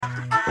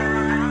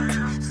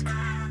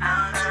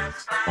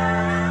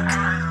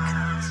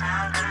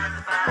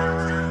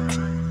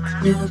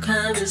New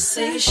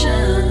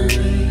conversation.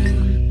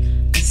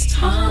 Let's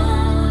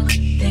talk,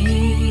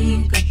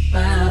 think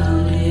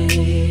about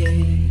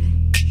it.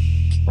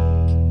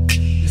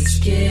 Let's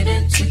get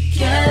it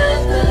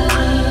together.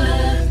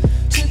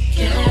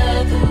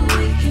 Together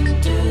we can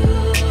do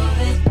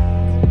it.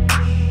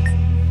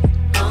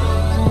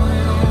 Oh,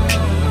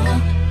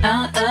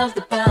 out of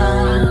the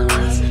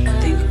box.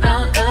 Think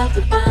out of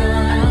the box.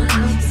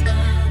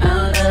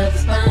 Out of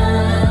the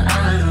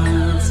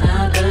box.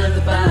 Out of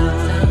the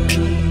box.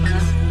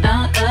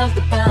 Out of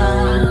the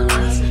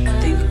box.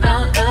 Think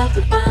out of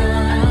the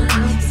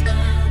box.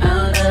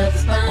 Out of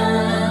the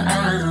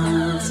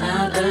box.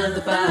 Out of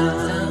the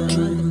box.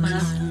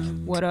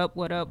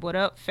 What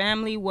up,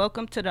 family?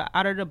 Welcome to the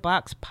Out of the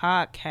Box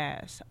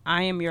podcast.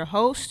 I am your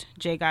host,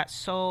 J Got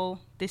Soul.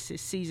 This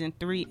is season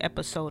 3,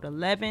 episode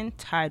 11,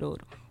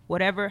 titled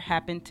Whatever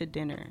Happened to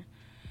Dinner.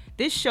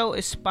 This show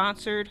is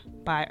sponsored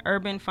by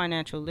Urban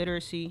Financial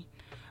Literacy.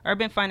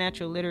 Urban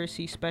Financial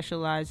Literacy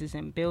specializes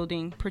in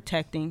building,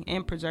 protecting,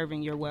 and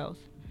preserving your wealth.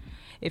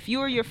 If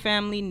you or your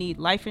family need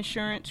life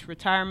insurance,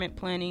 retirement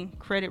planning,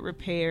 credit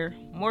repair,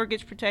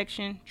 mortgage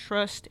protection,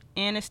 trust,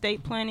 and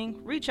estate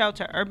planning, reach out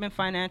to Urban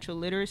Financial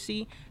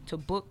Literacy to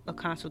book a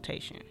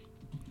consultation.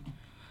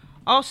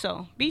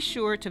 Also, be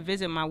sure to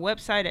visit my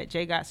website at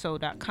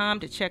jgotsoul.com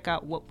to check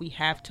out what we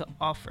have to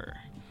offer.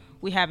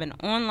 We have an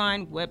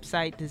online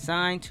website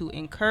designed to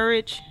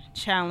encourage,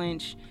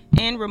 challenge,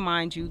 and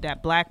remind you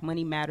that Black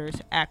money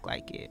matters. Act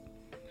like it.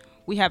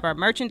 We have our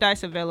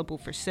merchandise available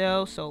for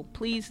sale, so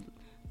please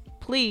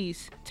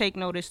take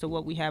notice of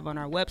what we have on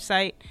our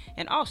website,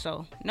 and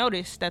also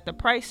notice that the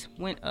price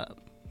went up.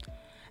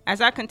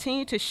 As I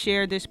continue to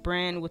share this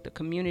brand with the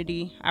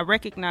community, I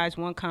recognize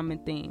one common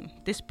theme.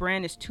 This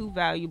brand is too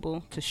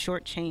valuable to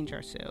shortchange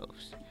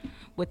ourselves.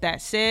 With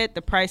that said,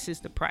 the price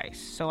is the price,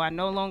 so I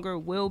no longer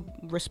will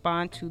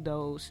respond to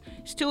those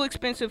 "it's too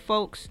expensive"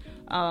 folks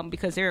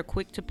because they're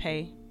quick to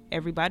pay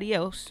everybody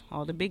else,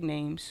 all the big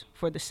names,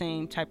 for the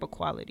same type of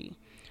quality.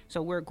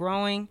 So we're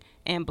growing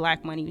and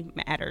Black money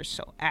matters,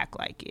 so act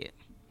like it.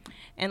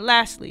 And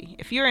lastly,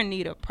 if you're in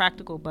need of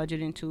practical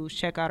budgeting tools,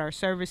 check out our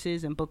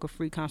services and book a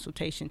free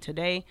consultation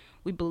today.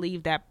 We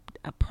believe that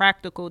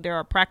there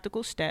are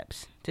practical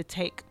steps to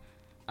take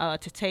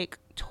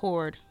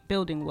toward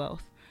building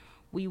wealth.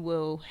 We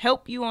will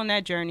help you on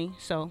that journey,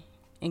 so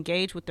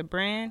engage with the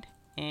brand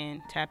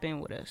and tap in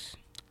with us.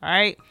 All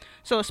right.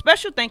 So a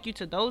special thank you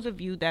to those of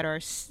you that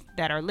are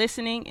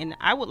listening, and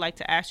I would like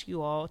to ask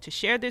you all to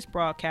share this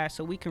broadcast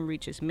so we can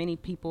reach as many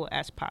people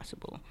as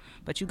possible.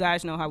 But you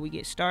guys know how we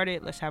get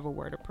started. Let's have a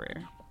word of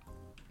prayer.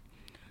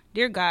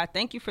 Dear God,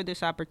 thank you for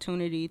this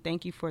opportunity.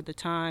 Thank you for the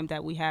time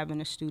that we have in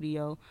the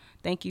studio.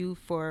 Thank you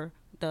for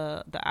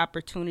the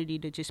opportunity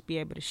to just be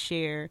able to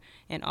share,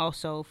 and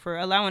also for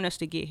allowing us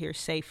to get here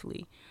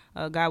safely.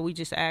 God, we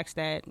just ask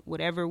that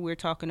whatever we're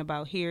talking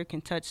about here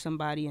can touch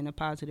somebody in a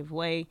positive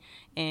way,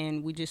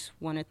 and we just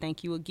want to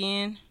thank you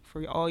again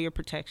for all your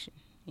protection.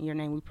 In your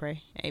name we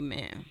pray.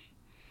 Amen.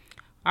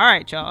 All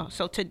right, y'all.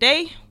 So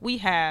today we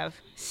have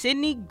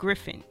Sydney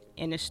Griffin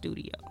in the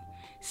studio.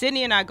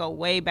 Sydney and I go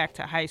way back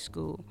to high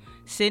school.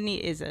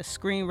 Sydney is a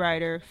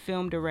screenwriter,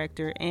 film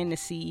director, and the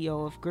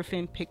CEO of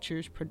Griffin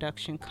Pictures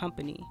Production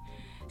Company.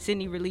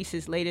 Sydney released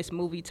his latest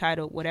movie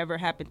titled Whatever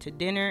Happened to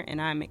Dinner, and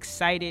I'm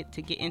excited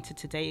to get into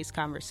today's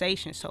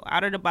conversation. So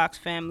Out of the Box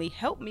family,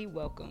 help me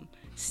welcome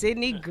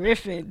Sydney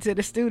Griffin to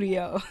the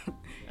studio.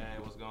 Hey,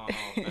 what's going on,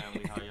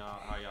 family?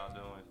 How y'all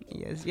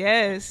doing?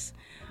 Yes.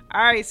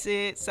 All right,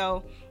 Sid.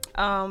 So we're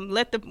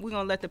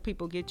gonna let the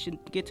people get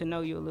to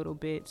know you a little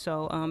bit.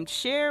 So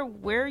share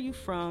where are you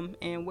from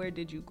and where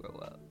did you grow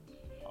up?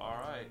 All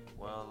right.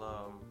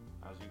 Well,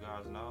 as you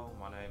guys know,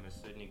 my name is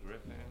Sydney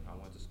Griffin. I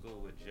went to school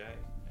with Jay,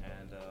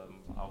 and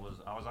I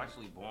was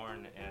actually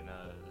born in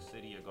the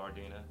city of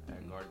Gardena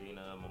at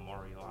Gardena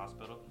Memorial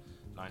Hospital,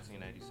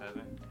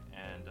 1987,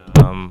 and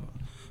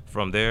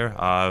from there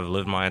I've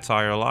lived my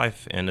entire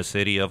life in the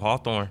city of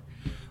Hawthorne,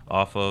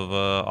 off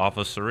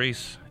of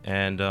Cerise,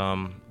 and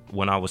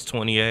when I was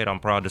 28,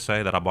 I'm proud to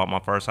say that I bought my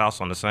first house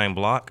on the same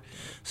block.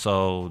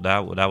 So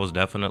that was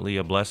definitely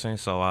a blessing.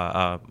 So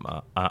I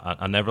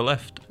never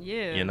left.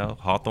 Yeah. You know,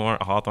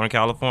 Hawthorne,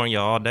 California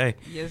all day.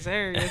 Yes,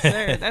 sir. Yes,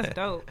 sir. That's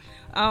dope.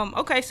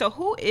 Okay, so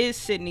who is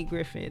Sydney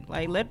Griffin?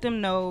 Like, let them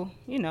know,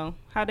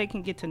 how they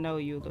can get to know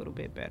you a little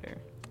bit better.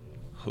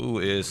 Who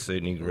is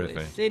Sydney Griffin?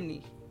 Who is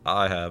Sydney?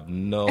 I have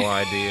no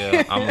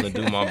idea. I'm gonna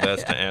do my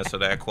best to answer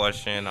that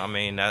question. I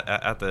mean,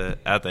 at the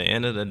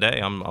end of the day,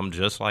 I'm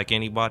just like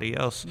anybody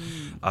else.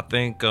 I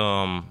think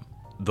the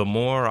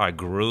more I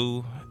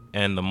grew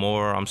and the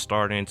more I'm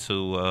starting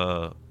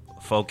to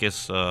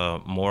focus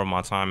more of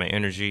my time and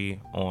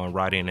energy on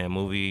writing and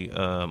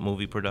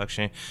movie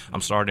production, I'm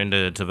starting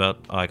to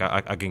develop. Like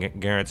I can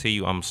guarantee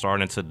you, I'm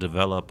starting to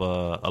develop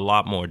a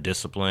lot more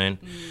discipline.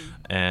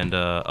 And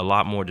a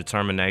lot more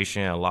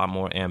determination, a lot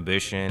more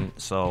ambition.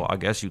 So I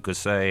guess you could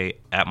say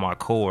at my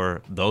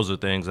core, those are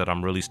things that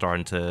I'm really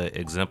starting to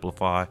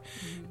exemplify.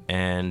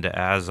 And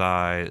as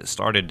I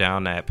started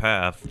down that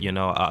path,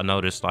 I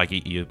noticed like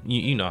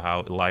you know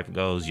how life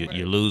goes.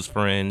 You lose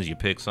friends, you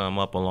pick some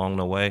up along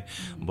the way.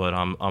 But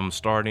I'm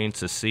starting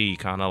to see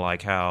kind of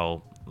like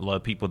how a lot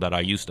of people that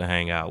I used to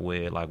hang out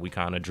with, like we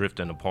kind of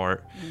drifting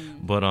apart.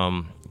 But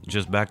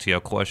just back to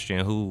your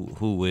question,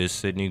 who is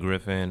Sydney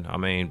Griffin? I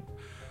mean,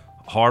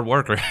 hard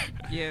worker.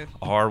 Yeah.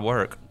 Hard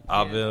work.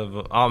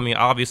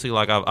 Obviously,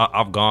 like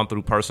I've gone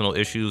through personal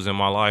issues in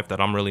my life that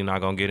I'm really not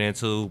gonna get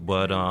into.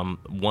 But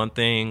one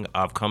thing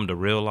I've come to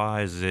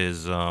realize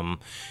is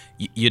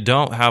you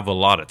don't have a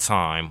lot of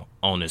time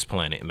on this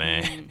planet,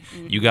 man.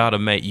 You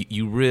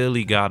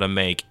really gotta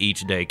make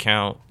each day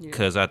count,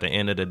 because at the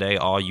end of the day,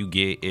 all you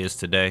get is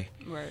today.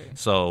 Right.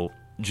 So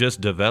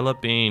just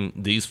developing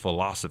these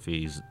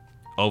philosophies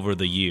over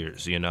the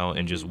years,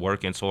 and just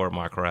working toward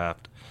my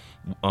craft.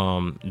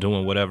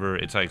 Doing whatever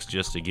it takes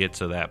just to get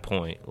to that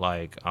point.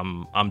 Like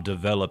I'm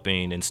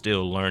developing and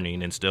still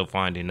learning and still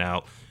finding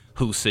out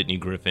who Sydney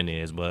Griffin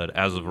is. But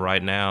as of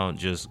right now,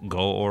 just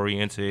goal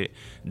oriented,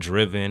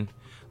 driven.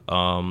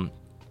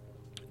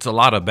 It's a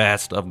lot of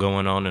bad stuff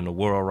going on in the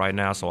world right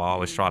now, so I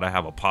always try to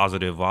have a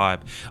positive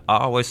vibe. I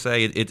always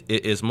say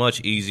it's much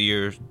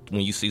easier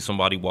when you see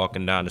somebody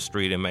walking down the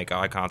street and make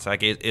eye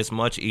contact. It's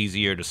much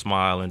easier to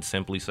smile and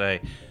simply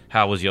say,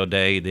 "How was your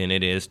day?" than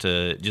it is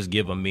to just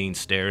give a mean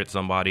stare at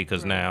somebody,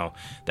 because now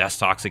that's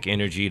toxic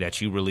energy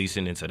that you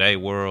releasing into their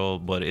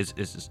world. But it's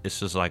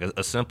just like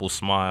a simple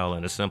smile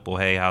and a simple,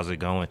 "Hey, how's it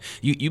going?"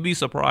 You'd be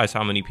surprised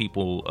how many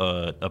people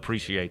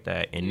appreciate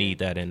that and need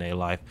that in their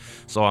life.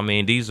 So I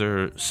mean, these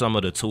are some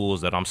of the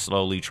tools that I'm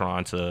slowly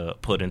trying to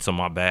put into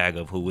my bag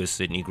of who is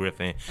Sydney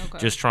Griffin. Okay.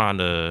 Just trying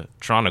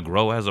to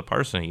grow as a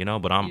person,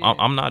 But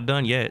I'm not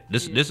done yet.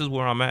 This is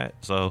where I'm at.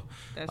 So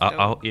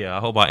I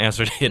hope I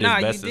answered it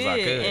as best as I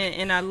could.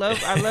 And I love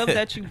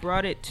that you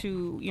brought it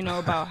to,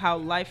 about how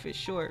life is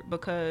short,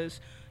 because,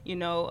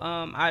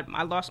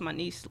 I lost my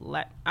niece.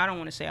 I don't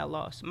want to say I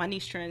lost. My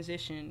niece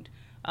transitioned.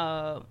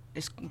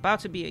 It's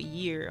about to be a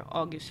year,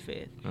 August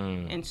 5th.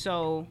 And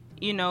so,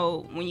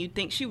 when you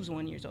think, she was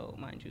 1 year old,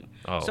 mind you.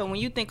 Oh. So when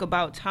you think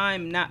about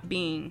time not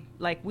being,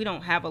 like, we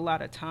don't have a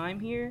lot of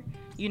time here,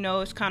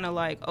 it's kind of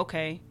like,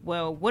 okay,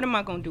 well, what am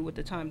I going to do with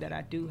the time that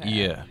I do have?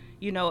 Yeah.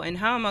 And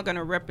how am I going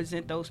to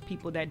represent those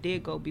people that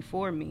did go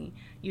before me,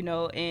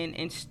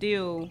 and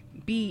still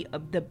be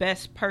the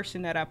best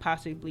person that I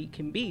possibly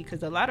can be?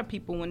 Because a lot of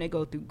people, when they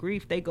go through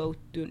grief, they go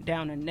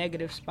down a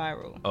negative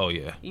spiral. Oh,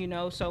 yeah.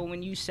 So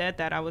when you said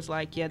that, I was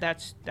like, yeah,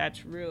 that's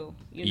real.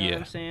 You know what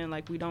I'm saying?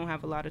 Like, we don't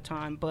have a lot of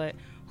time, but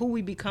who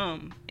we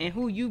become and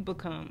who you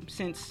become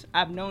since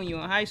I've known you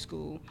in high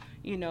school,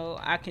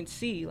 I can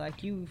see,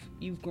 like,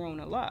 you've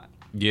grown a lot.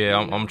 Yeah,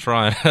 I'm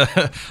trying.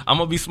 I'm going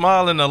to be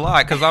smiling a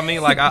lot, because,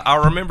 I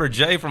remember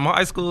Jay from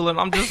high school, and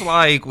I'm just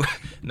like,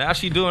 now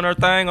she doing her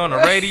thing on the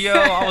radio.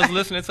 I was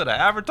listening to the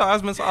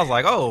advertisements. I was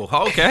like, oh,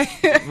 okay.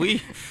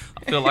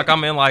 I feel like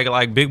I'm in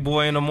like Big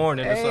Boy in the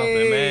Morning or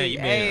something, man.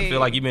 I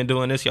feel like you've been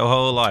doing this your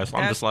whole life. So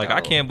I'm just like, dope.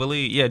 I can't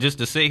believe, just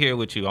to sit here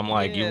with you. I'm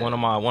like, you're one of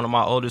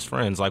my oldest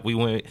friends. Like, we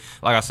went,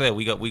 like I said,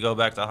 we go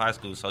back to high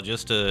school. So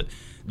just to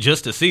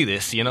see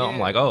this, I'm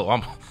like,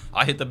 oh,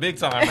 I hit the big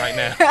time right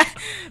now.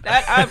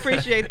 I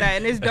appreciate that,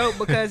 and it's dope,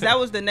 because that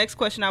was the next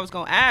question I was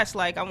gonna ask.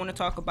 Like, I want to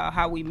talk about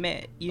how we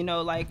met.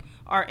 Like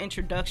our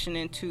introduction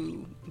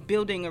into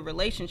building a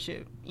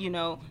relationship.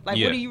 What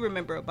do you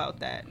remember about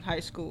that, high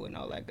school and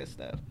all that good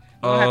stuff?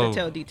 You don't have to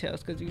tell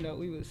details, because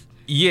we was.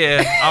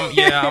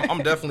 I'm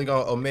definitely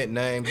gonna omit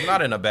names,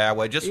 not in a bad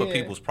way, just for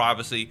people's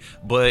privacy.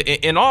 But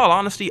in all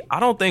honesty, I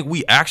don't think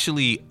we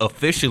actually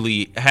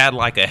officially had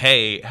like a,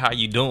 "Hey, how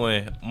you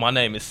doing? My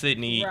name is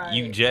Sydney. Right.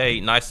 You Jay.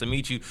 Nice to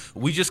meet you."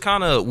 We just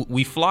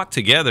we flocked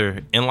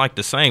together in like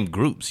the same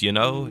groups,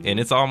 and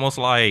it's almost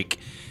like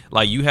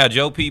you had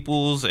your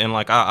peoples, and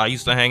like I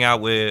used to hang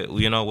out with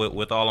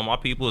with all of my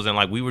peoples, and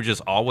like we were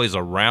just always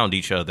around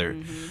each other.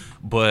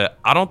 But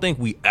I don't think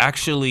we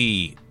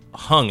actually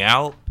hung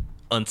out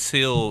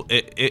until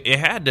it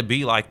had to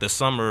be like the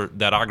summer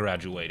that I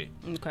graduated,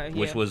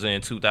 which was in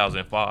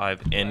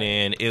 2005. And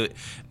then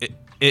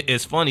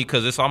it's funny,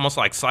 because it's almost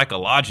like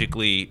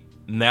psychologically,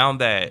 now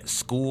that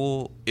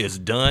school is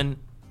done,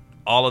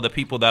 all of the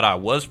people that I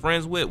was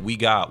friends with, we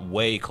got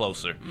way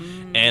closer.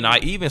 And I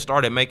even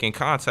started making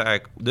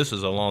contact, this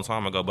is a long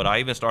time ago, but I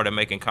even started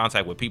making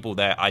contact with people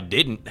that I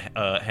didn't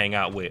hang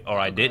out with, or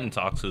I didn't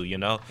talk to,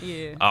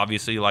 Yeah.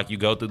 Obviously, like, you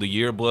go through the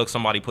yearbook,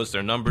 somebody puts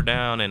their number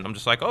down, and I'm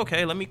just like,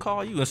 okay, let me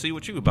call you and see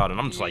what you about. And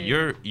I'm just like,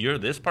 you're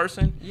this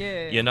person?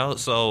 Yeah.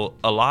 So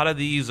a lot of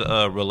these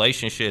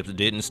relationships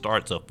didn't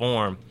start to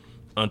form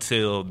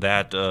until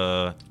that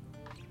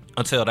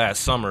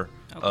summer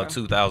of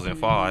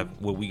 2005,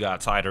 where we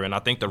got tighter. And I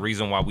think the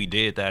reason why we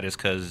did that is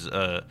because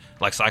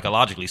like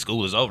psychologically,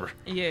 school is over.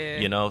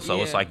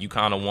 So it's like you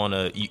kind of want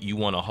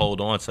to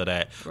hold on to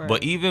that. Right.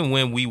 But even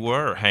when we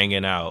were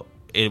hanging out,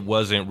 it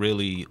wasn't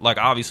really like,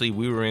 obviously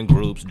we were in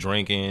groups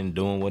drinking,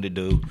 doing what it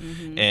do,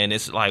 and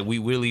it's like we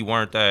really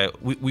weren't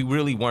that we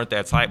really weren't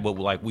that type, but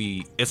like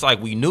it's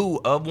like we knew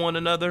of one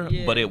another,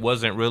 but it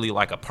wasn't really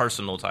like a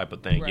personal type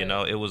of thing, you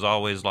know. It was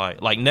always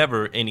like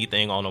never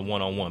anything on a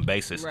one-on-one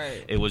basis.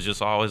 It was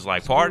just always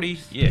like party,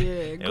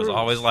 it was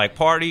always like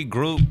party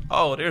group.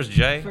 Oh, there's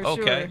Jay.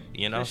 Okay,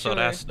 you know. So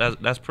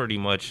that's pretty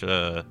much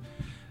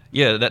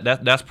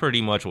that's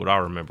pretty much what I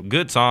remember.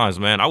 Good times,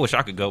 man. I wish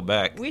I could go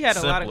back. We had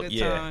a lot of good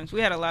times.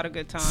 We had a lot of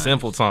good times.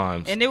 Simple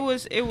times. And it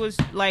was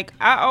like,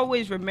 I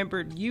always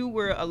remembered you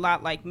were a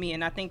lot like me,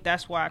 and I think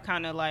that's why I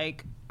kind of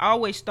like, I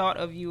always thought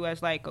of you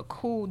as like a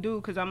cool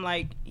dude, because I'm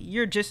like,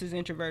 you're just as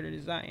introverted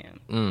as I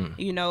am.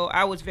 You know,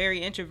 I was very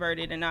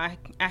introverted, and I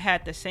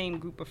had the same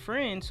group of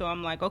friends, so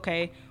I'm like,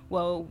 okay,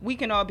 well, we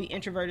can all be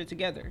introverted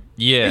together.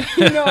 Yeah.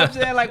 You know what I'm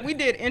saying? Like, we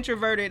did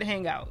introverted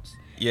hangouts.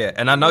 Yeah,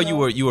 and I know you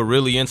were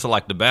really into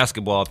like the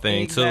basketball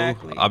thing too.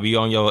 I'll be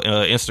on your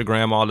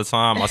Instagram all the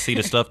time. I see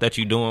the stuff that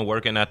you doing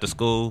working at the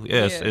school.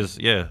 It's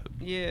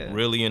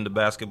really into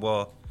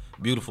basketball.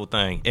 Beautiful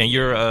thing. And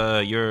you're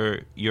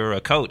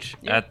a coach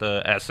at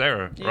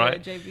Sarah,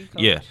 right? JV coach.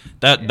 Yeah,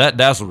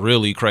 that's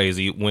really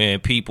crazy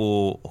when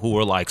people who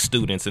are like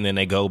students and then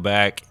they go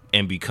back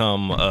and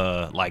become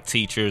like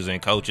teachers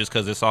and coaches,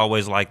 because it's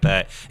always like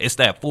that. It's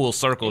that full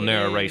circle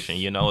narration,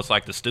 you know. It's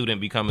like the student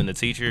becoming the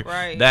teacher.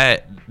 Right.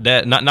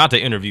 That not to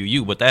interview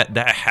you, but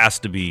that has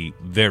to be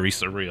very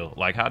surreal.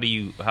 Like, how do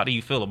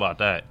you feel about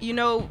that? You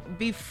know,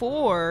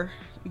 before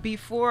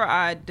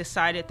I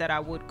decided that I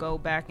would go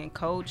back and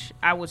coach,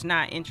 I was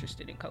not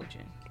interested in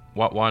coaching.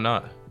 Why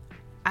not?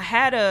 I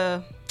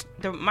had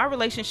my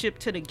relationship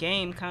to the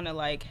game kind of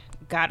like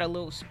got a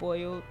little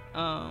spoiled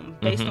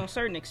based on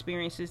certain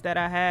experiences that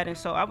I had, and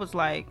so I was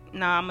like,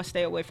 nah, I'm gonna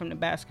stay away from the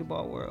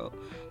basketball world.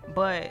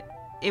 But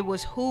it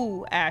was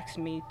who asked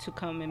me to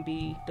come and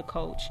be the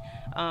coach,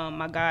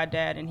 my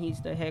goddad, and he's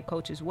the head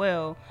coach as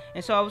well.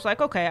 And so I was like,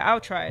 okay, I'll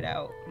try it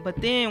out. But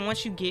then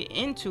once you get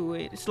into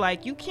it, it's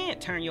like, you can't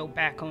turn your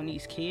back on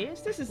these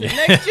kids. This is the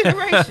next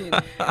generation,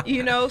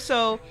 you know?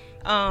 So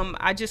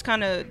I just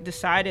kind of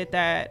decided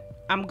that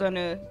I'm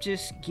gonna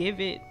just give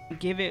it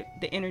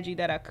the energy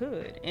that I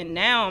could. And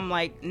now I'm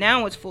like,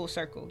 now it's full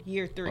circle,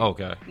 year 3.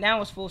 Okay.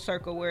 Now it's full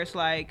circle where it's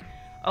like,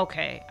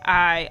 okay,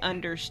 I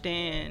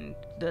understand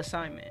the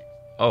assignment.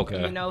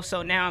 Okay. You know,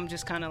 so now I'm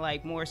just kind of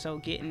like more so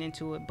getting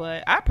into it.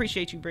 But I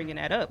appreciate you bringing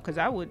that up, because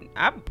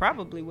I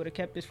probably would have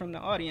kept this from the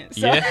audience.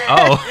 So. Yeah.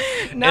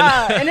 Oh.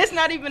 Nah. And it's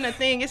not even a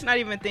thing. It's not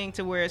even a thing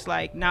to where it's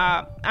like,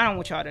 nah, I don't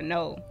want y'all to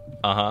know.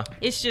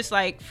 It's just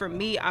like, for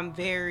me, I'm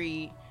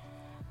very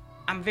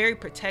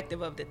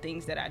protective of the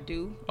things that I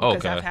do,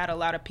 because I've had a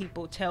lot of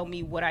people tell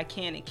me what I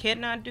can and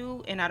cannot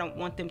do, and I don't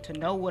want them to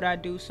know what I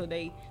do, so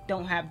they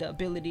don't have the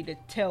ability to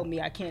tell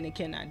me I can and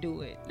cannot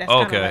do it. That's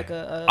kind of like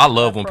I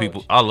love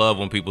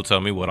when people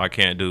tell me what I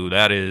can't do.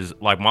 That is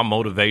like my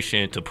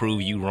motivation to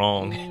prove you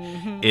wrong.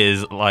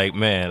 Is like,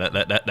 man,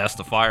 that's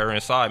the fire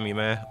inside me,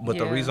 man. But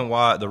the reason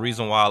why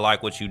I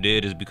like what you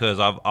did is because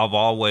I've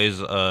always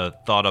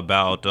thought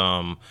about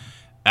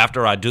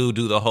after I do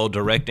the whole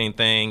directing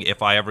thing,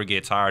 if I ever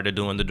get tired of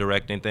doing the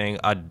directing thing,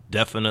 I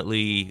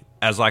definitely,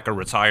 as like a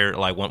retired,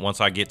 like once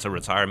I get to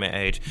retirement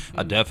age,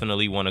 I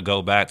definitely want to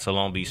go back to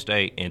Long Beach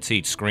State and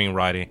teach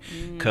screenwriting.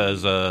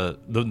 Because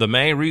the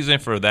main reason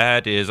for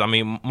that is, I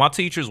mean, my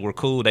teachers were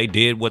cool. They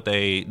did what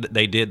they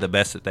did the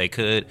best that they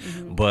could.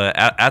 But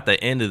at the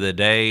end of the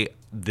day,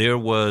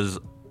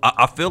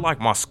 I feel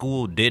like my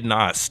school did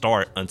not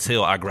start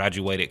until I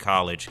graduated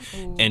college.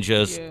 And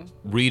just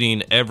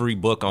reading every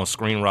book on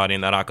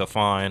screenwriting that I could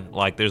find.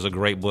 Like, there's a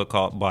great book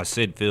by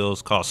Sid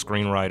Fields called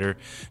Screenwriter.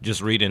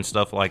 Just reading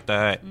stuff like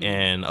that,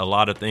 and a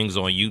lot of things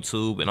on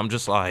YouTube. And I'm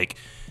just like,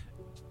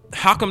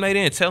 how come they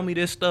didn't tell me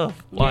this stuff?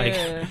 Like,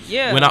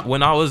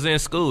 when I was in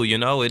school, you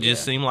know, it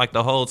just seemed like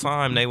the whole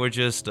time they were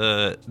just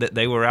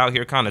they were out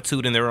here kind of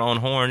tooting their own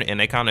horn, and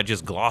they kind of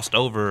just glossed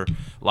over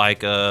like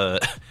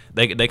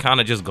they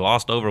kind of just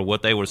glossed over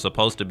what they were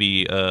supposed to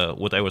be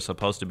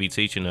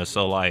teaching us.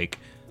 So like,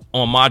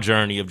 on my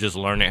journey of just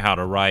learning how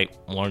to write,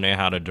 learning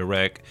how to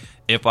direct,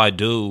 if I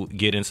do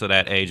get into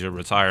that age of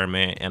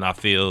retirement and I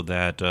feel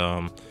that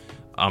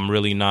I'm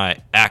really not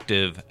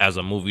active as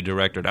a movie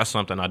director, that's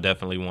something I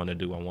definitely want to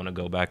do. I want to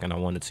go back and I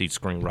want to teach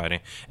screenwriting.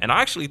 And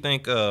I actually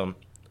think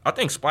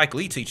Spike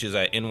Lee teaches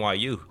at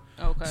NYU.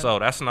 Okay. So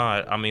that's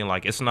not, I mean,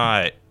 like, it's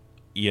not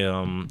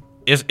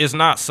it's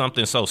not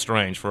something so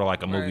strange for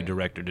like a movie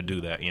director to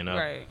do that, you know?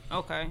 Right.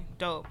 Okay.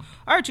 Dope.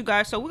 All right, you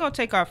guys. So we're going to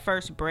take our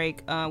first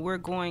break. We're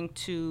going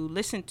to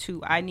listen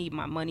to I Need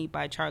My Money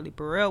by Charlie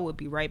Burrell. We'll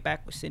be right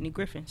back with Sydney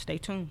Griffin. Stay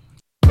tuned.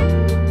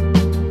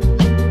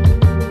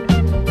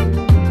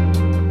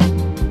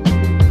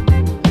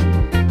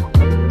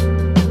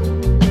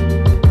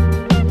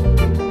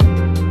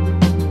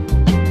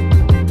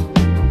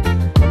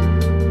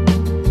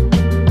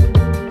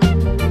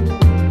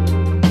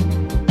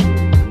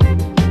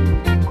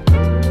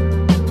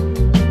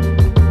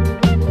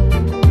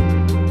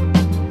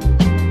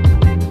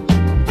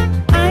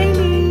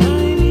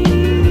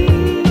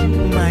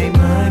 My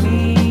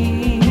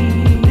money.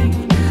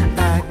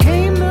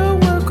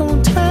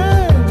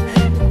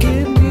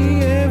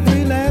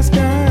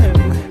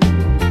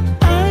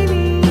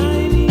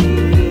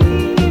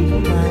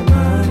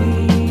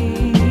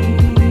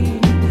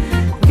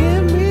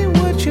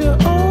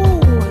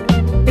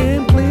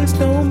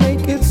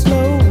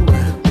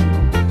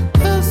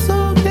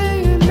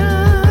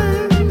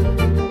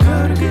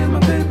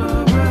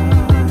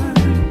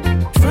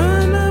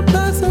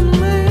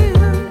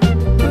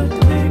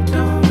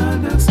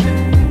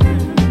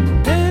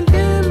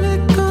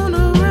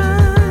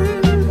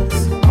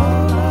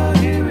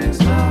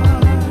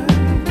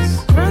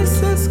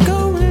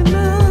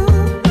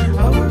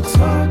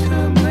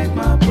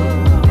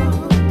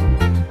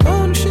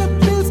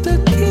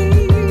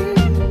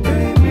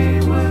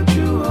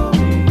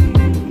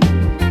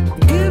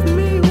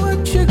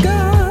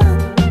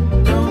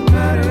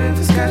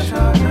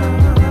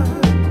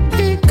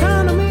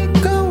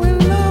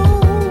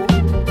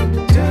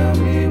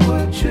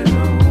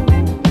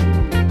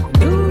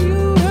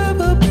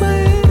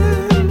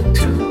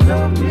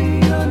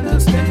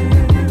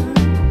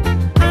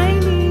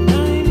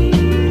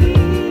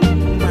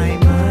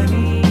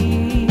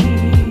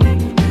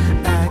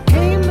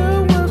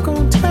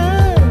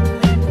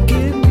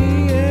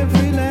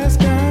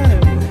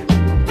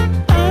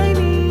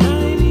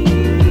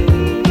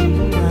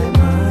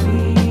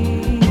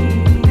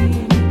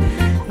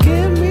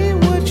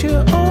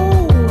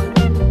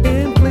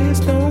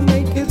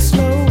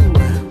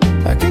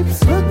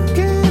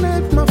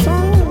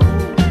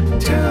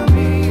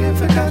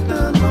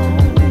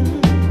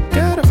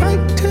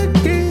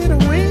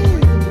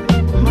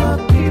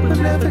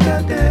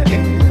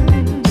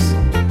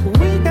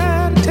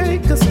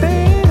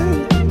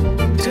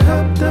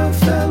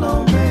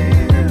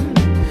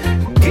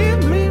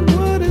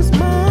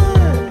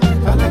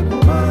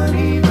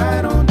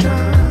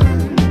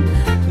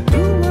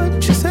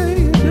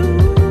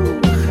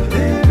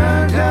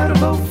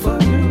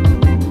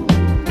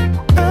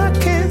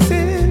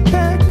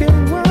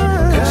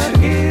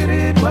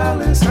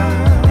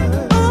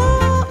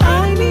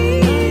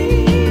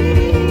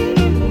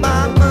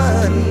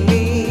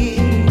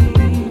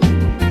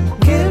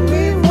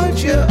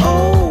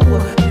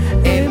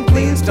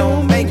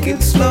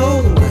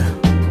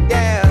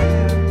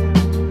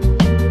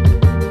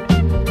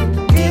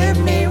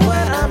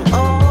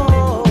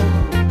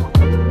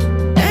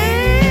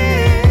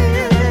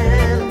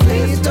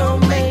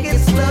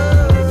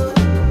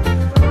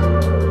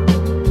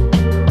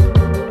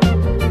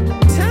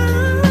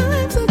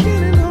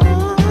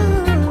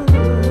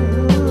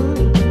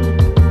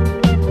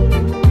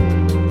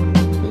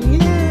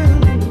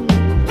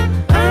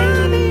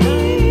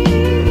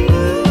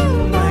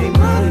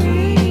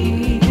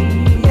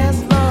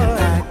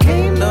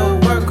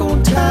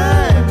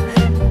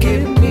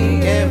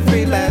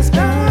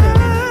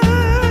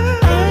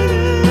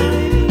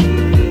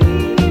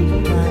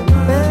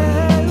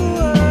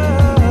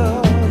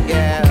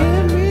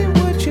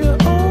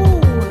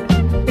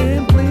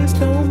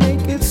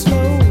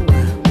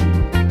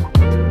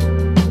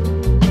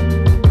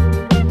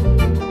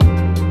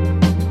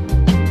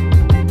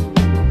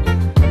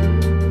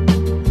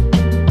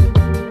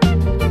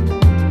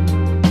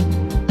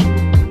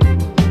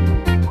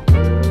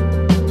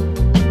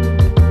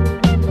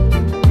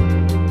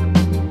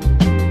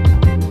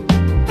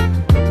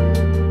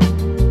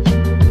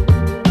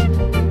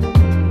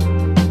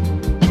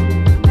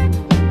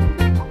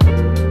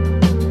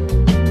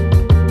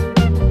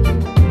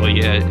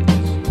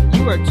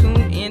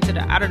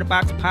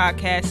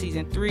 Podcast,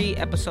 Season 3,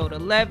 Episode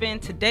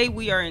 11. Today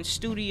we are in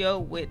studio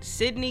with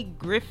Sydney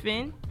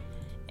Griffin,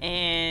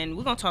 and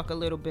we're going to talk a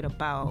little bit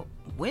about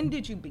when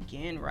did you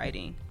begin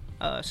writing,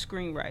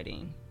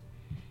 screenwriting?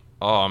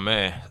 Oh,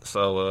 man.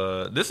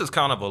 So this is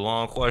kind of a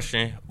long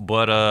question,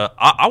 but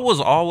I was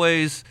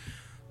always...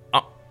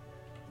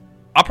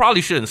 I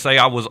probably shouldn't say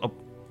I was...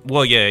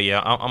 Well,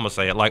 yeah, I'm going to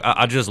say it. Like,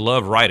 I just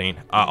love writing.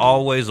 I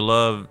always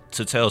love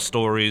to tell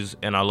stories,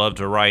 and I love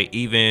to write.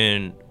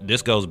 Even,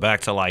 this goes back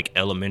to, like,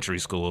 elementary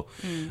school.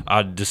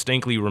 I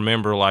distinctly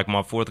remember, like,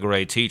 my 4th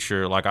grade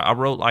teacher, like, I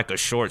wrote, like, a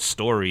short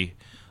story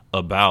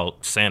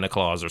about Santa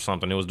Claus or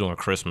something. It was during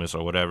Christmas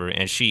or whatever,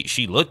 and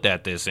she looked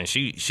at this, and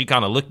she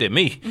kind of looked at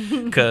me,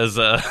 because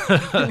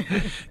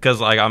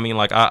like, I mean,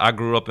 like, I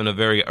grew up in a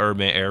very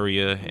urban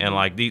area, and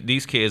like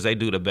these kids, they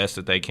do the best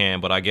that they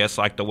can, but I guess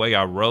like the way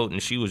I wrote, and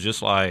she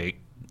was like,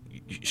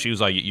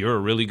 you're a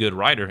really good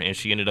writer, and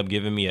she ended up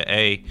giving me an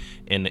A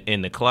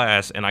in the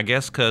class. And I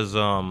guess because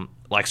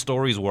like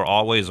stories were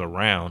always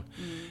around,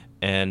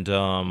 and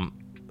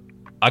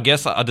I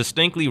guess I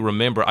distinctly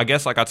remember, I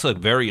guess like I took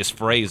various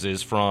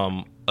phrases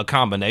from a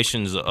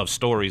combinations of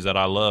stories that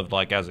I loved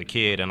like as a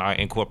kid, and I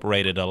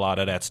incorporated a lot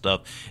of that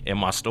stuff in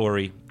my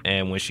story.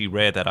 And when she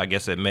read that, I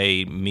guess it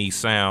made me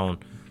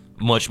sound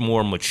much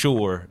more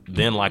mature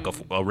than like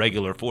a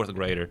regular 4th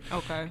grader.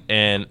 Okay.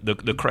 And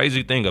the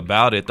crazy thing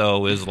about it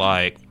though is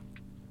like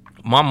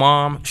my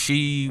mom,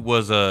 she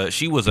was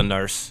a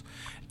nurse,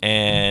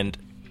 and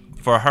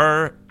for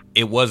her,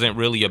 it wasn't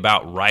really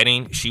about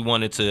writing. She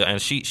wanted to, and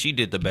she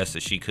did the best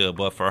that she could,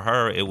 but for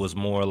her, it was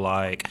more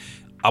like,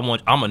 I'm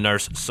a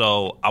nurse,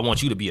 so I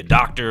want you to be a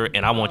doctor,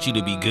 and I want you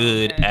to be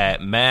good at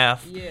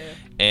math. Yeah.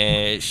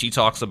 And she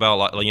talks about,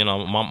 like, you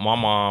know, my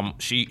mom,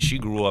 she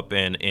grew up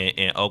in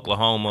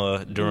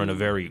Oklahoma during a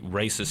very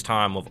racist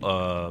time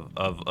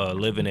of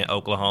living in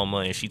Oklahoma,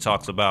 and she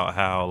talks about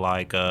how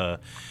like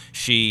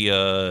she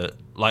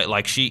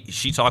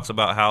talks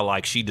about how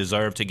like she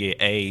deserved to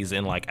get A's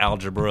in like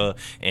algebra,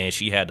 and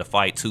she had to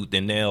fight tooth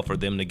and nail for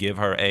them to give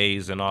her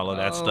A's and all of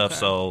that stuff.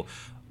 So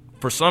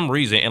for some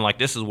reason, and like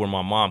this is where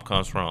my mom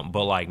comes from,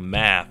 but like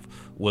math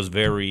was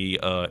very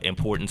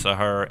important to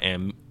her,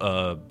 and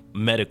the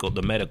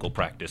medical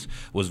practice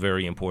was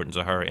very important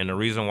to her. And the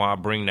reason why I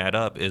bring that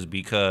up is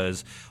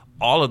because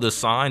all of the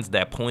signs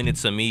that pointed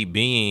to me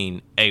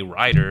being a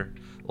writer,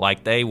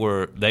 like they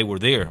were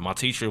there. My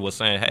teacher was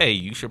saying, "Hey,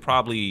 you should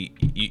probably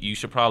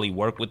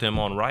work with him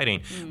on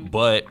writing,"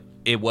 but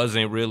it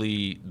wasn't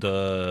really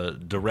the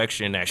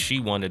direction that she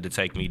wanted to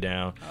take me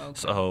down. Okay.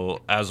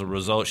 So as a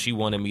result, she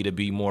wanted me to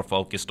be more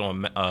focused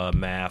on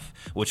math,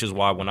 which is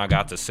why when I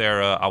got to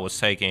Sarah, I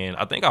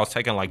think I was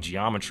taking like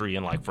geometry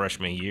in like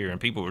freshman year,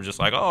 and people were just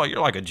like, "Oh, you're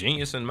like a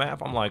genius in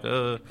math." I'm like,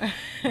 no,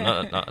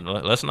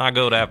 let's not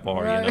go that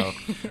far, right. You know.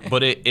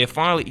 But it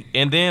finally,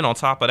 and then on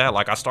top of that,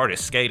 like I started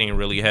skating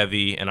really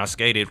heavy, and I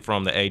skated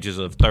from the ages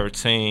of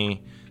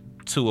 13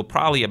 to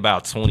probably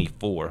about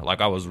 24.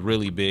 Like I was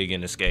really big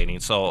into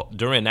skating. So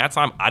during that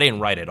time, I didn't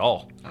write at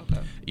all. Okay.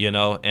 You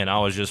know, and I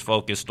was just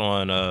focused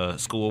on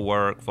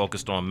schoolwork,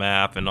 focused on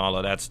math and all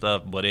of that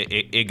stuff. But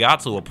it got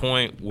to a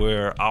point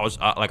where I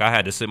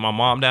had to sit my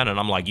mom down, and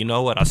I'm like, you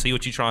know what? I see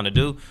what you're trying to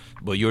do,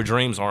 but your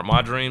dreams aren't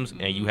my dreams,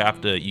 and you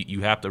have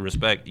to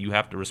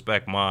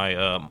respect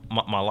my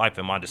my life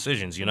and my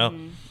decisions. You know.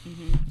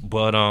 Mm-hmm.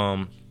 But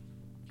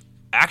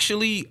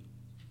actually,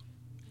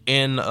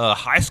 in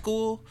high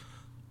school,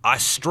 I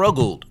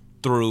struggled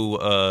through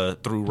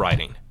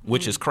writing,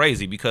 which is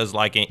crazy because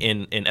like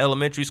in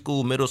elementary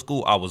school, middle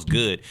school, I was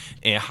good.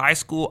 In high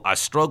school, I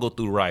struggled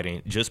through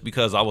writing just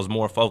because I was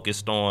more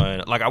focused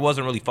on, like I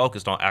wasn't really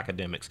focused on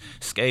academics.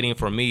 Skating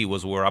for me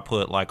was where I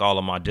put like all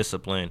of my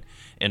discipline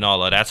and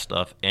all of that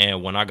stuff.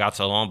 And when I got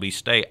to Long Beach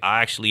State,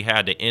 I actually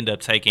had to end up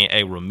taking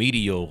a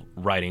remedial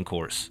writing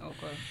course.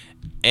 Okay.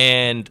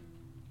 And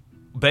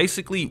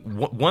basically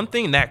one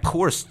thing that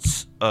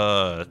course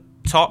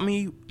taught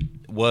me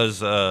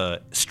was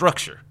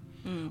structure.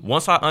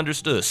 Once I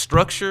understood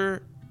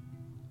structure,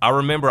 I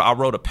remember I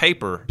wrote a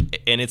paper,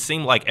 and it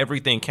seemed like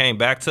everything came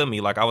back to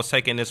me. Like I was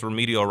taking this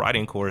remedial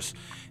writing course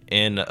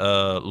in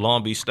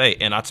Long Beach State,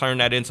 and I turned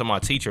that into my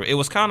teacher. It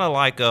was kind of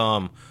like,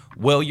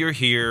 well, you're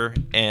here,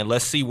 and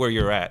let's see where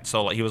you're at.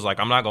 So he was like,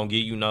 I'm not going to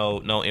give you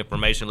no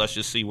information. Let's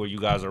just see where you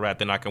guys are at.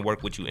 Then I can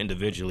work with you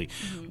individually.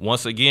 Mm-hmm.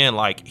 Once again,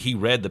 like he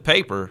read the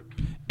paper,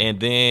 and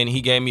then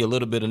he gave me a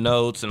little bit of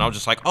notes, and I was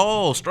just like,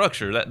 oh,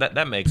 structure,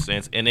 that makes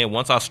sense. And then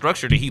once I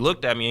structured it, he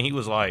looked at me, and he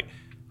was like,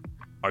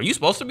 are you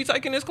supposed to be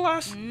taking this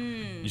class?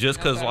 Just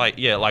because,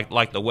 okay.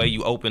 like the way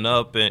you open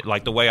up, and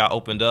like the way I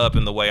opened up,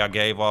 and the way I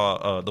gave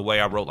the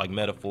way I wrote like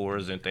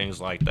metaphors and things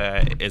like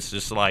that. It's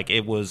just like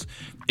it was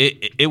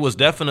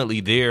definitely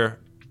there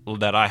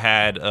that I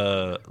had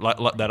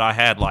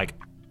like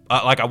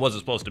like I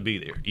wasn't supposed to be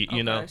there.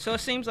 You know. So it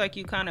seems like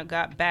you kind of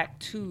got back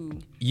to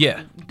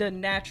the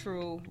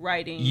natural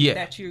writing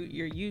that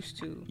you're used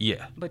to.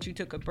 Yeah. But you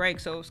took a break,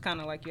 so it's kind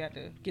of like you had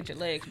to get your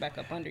legs back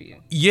up under you.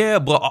 Yeah,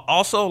 but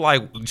also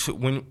like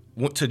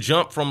to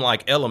jump from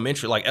like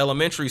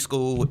elementary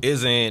school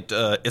isn't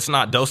it's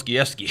not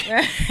Dostoevsky,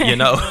 you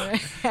know.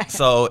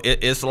 So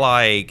it's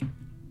like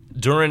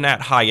during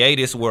that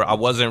hiatus where I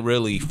wasn't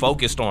really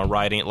focused on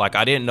writing, like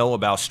I didn't know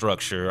about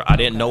structure, I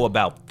didn't know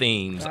about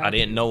themes, I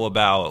didn't know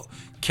about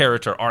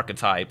character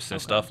archetypes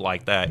and stuff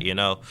like that, you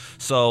know.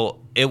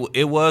 So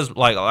it was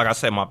like I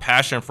said, my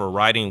passion for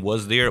writing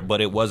was there, but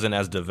it wasn't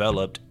as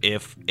developed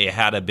if it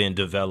had been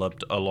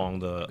developed along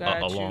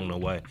the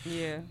way.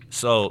 Yeah.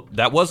 So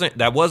that wasn't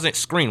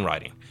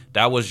screenwriting.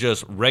 That was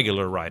just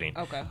regular writing.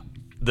 Okay.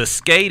 The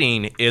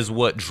skating is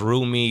what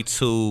drew me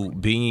to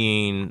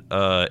being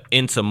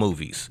into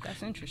movies.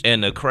 That's interesting.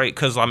 And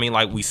because I mean,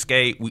 like we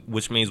skate,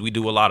 which means we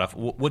do a lot of.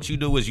 What you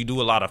do is you do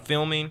a lot of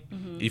filming.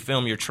 Mm-hmm. You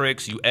film your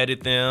tricks, you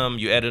edit them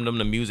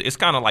to music. It's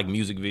kind of like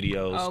music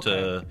videos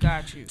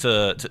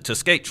to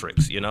skate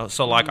tricks, you know.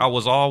 So like I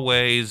was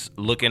always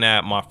looking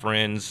at my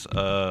friends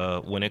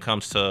when it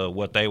comes to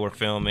what they were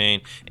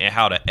filming and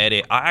how to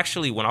edit.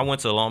 When I went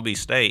to Long Beach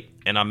State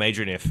and I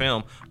majored in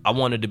film, I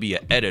wanted to be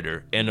an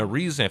editor. And the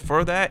reason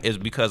for that is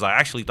because I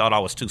actually thought I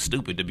was too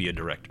stupid to be a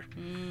director.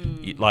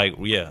 Like,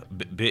 yeah,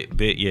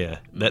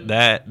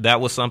 that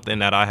was something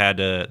that I had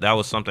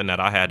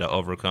to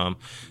overcome.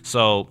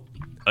 So,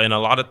 and a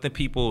lot of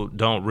people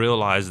don't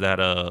realize that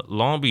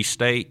Long Beach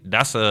State,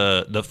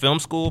 the film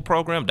school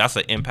program, that's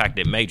an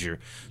impacted major.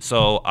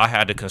 So I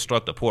had to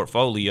construct a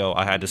portfolio.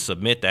 I had to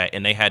submit that,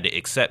 and they had to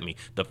accept me.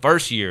 The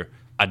first year,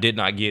 I did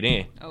not get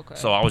in. Okay.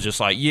 So I was just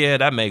like, yeah,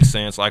 that makes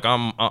sense. Like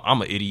I'm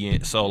an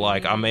idiot. So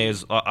like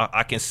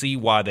I can see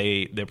why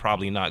they're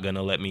probably not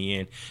gonna let me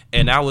in.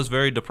 And that was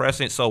very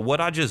depressing. So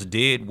what I just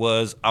did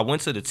was I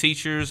went to the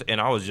teachers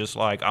and I was just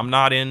like, I'm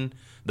not in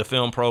the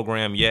film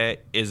program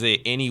yet. Is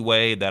it any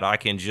way that I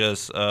can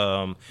just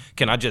can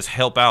I just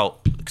help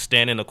out,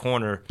 stand in the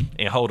corner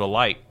and hold a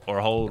light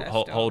or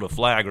hold a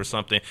flag or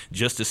something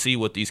just to see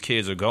what these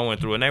kids are going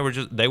through? And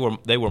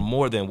they were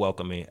more than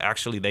welcoming.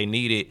 Actually, they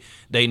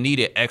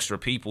needed extra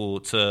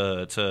people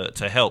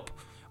to help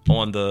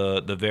on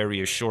the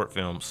various short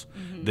films.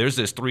 Mm-hmm. There's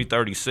this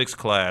 336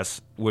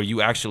 class where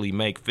you actually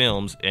make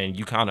films and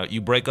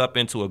you break up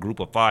into a group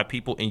of 5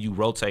 people and you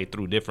rotate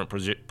through different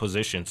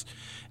positions.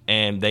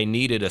 And they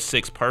needed a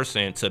 6th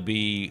person to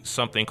be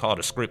something called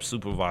a script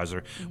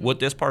supervisor. Mm-hmm. What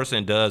this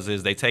person does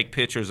is they take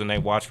pictures and they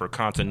watch for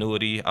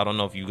continuity. I don't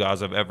know if you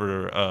guys have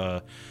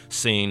ever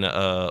seen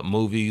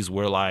movies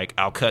where like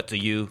I'll cut to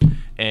you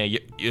and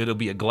it'll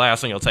be a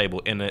glass on your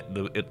table and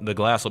the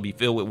glass will be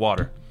filled with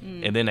water.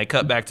 And then they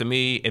cut back to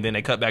me and then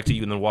they cut back to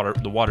you and the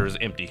water is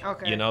empty.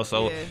 Okay. You know,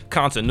 so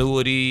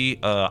continuity,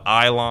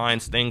 eye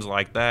lines, things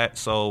like that.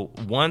 So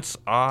once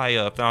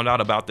I found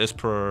out about this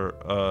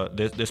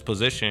this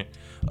position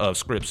of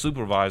script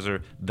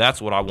supervisor, that's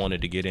what I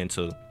wanted to get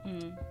into.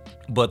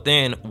 But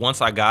then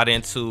once I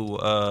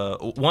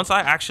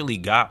actually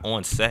got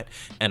on set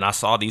and I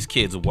saw these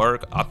kids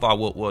work, I thought,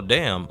 well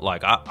damn,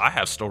 like I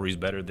have stories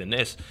better than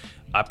this.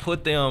 I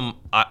put them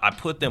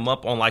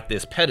up on like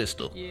this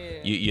pedestal,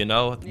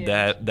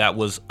 that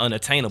was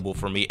unattainable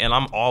for me. And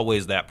I'm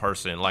always that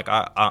person. Like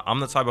I'm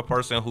the type of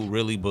person who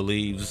really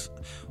believes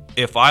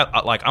if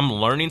I'm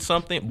learning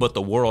something, but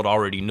the world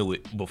already knew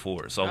it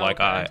before. So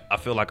I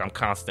feel like I'm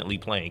constantly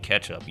playing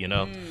catch up, you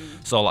know?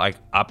 So like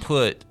I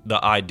put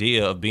the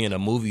idea of being a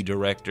movie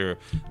director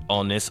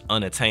on this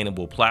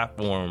unattainable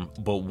platform.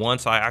 But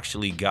once I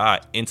actually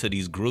got into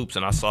these groups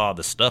and I saw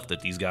the stuff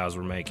that these guys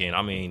were making,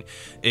 I mean,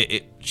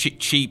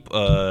 cheap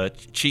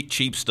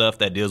stuff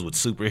that deals with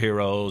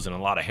superheroes and a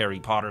lot of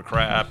Harry Potter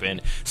crap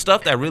and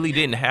stuff that really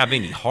didn't have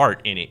any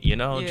heart in it, you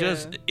know?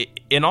 Just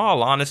in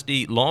all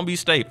honesty, Long Beach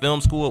State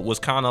Film School was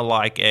kind of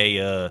like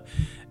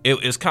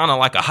it's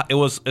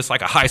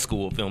like a high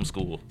school film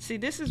school. See,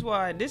 this is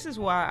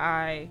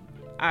why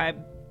I've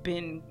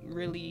been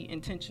really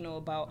intentional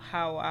about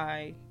how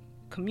I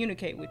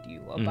communicate with you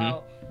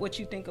about what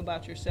you think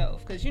about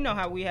yourself, because you know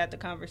how we had the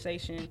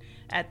conversation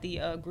at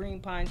the Green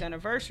Pines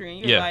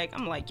anniversary and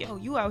I'm like, yo,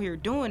 you out here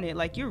doing it,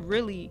 like you're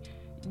really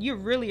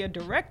a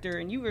director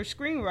and you were a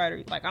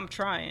screenwriter, like I'm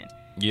trying.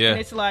 And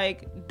it's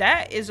like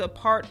that is a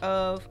part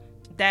of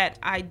that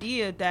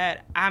idea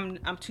that I'm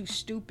too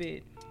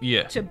stupid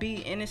to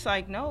be, and it's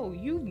like, no,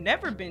 you've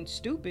never been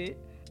stupid.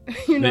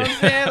 You know what I'm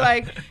saying?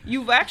 Like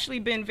you've actually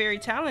been very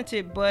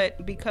talented,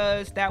 but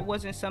because that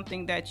wasn't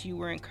something that you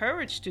were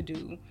encouraged to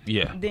do,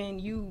 then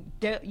you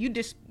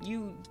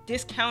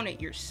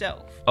discounted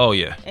yourself. Oh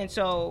yeah. And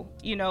so,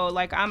 you know,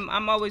 like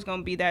I'm always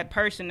gonna be that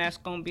person that's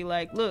gonna be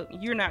like, look,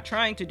 you're not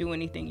trying to do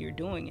anything, you're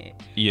doing it.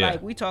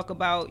 Like we talk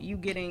about you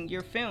getting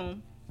your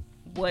film,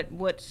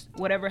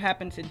 whatever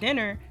happened to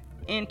dinner,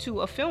 into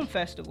a film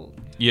festival.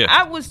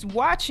 I was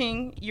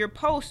watching your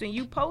post and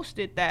you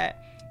posted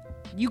that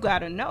you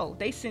gotta know.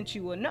 They sent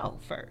you a no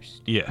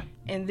first. Yeah.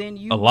 And then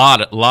you A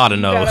lot of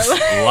no's.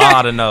 gotta- A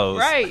lot of no's.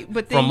 Right,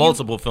 but then from you-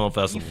 multiple film you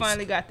festivals.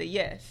 finally got the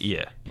yes.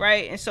 Yeah.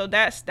 Right, and so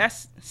that's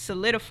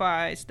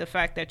solidifies the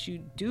fact that you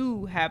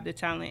do have the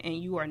talent and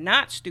you are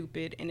not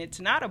stupid and it's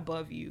not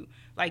above you.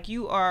 Like,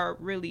 you are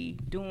really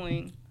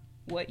doing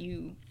what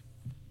you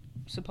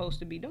supposed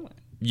to be doing.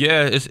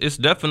 Yeah, it's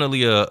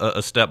definitely a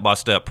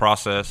step-by-step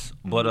process.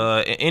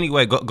 But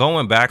anyway,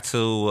 going back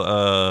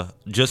to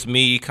just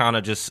me kind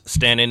of just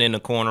standing in the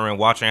corner and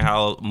watching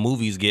how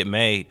movies get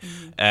made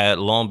at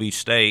Long Beach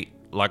State,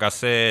 like I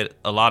said,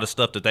 a lot of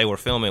stuff that they were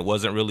filming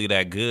wasn't really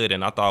that good.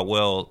 And I thought,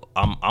 well,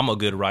 I'm a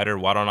good writer.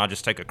 Why don't I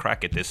just take a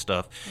crack at this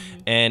stuff?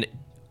 And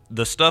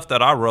the stuff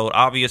that I wrote,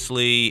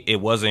 obviously,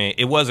 it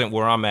wasn't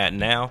where I'm at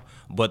now.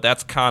 But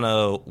that's kind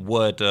of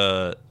what...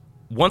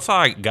 once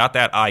I got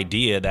that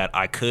idea that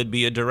I could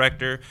be a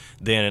director,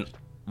 then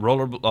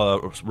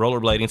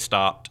rollerblading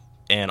stopped,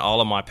 and all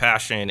of my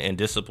passion and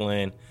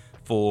discipline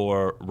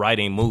for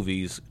writing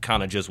movies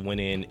kind of just went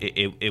in.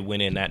 It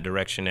went in that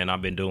direction, and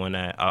I've been doing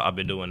that. I've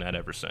been doing that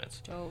ever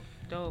since.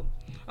 Dope.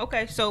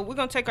 Okay, so we're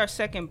gonna take our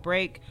second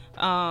break,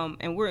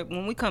 and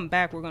when we come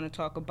back, we're gonna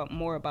talk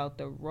more about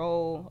the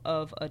role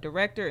of a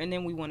director, and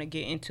then we want to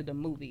get into the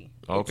movie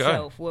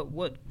itself.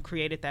 What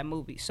created that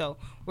movie? So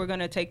we're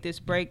gonna take this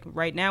break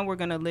right now. We're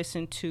gonna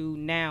listen to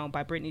 "Now"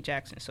 by Brittany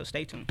Jackson. So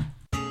stay tuned.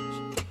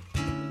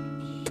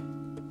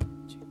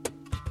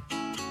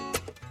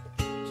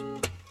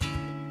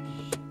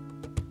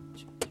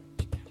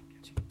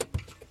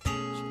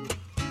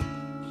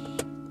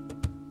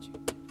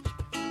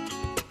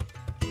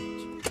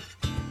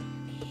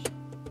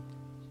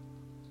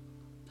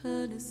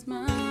 Put a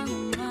smile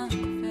on my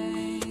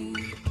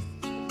face.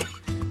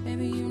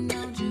 Baby, you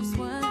know just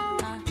what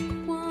I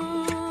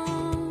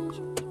want.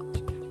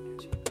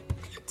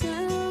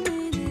 Tell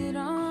me that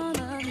all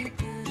of your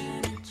good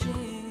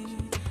energy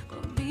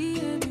will be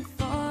here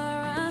before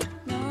I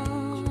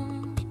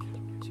know.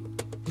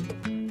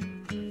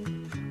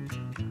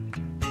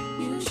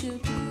 You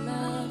should be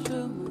loved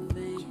through my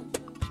veins,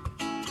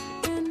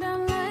 and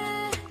I'll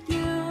let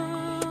you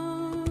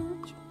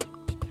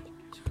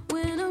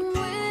when I'm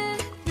with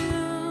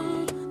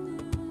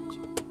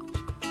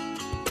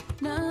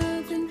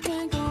nothing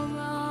can go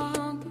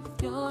wrong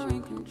if you're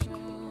in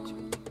control.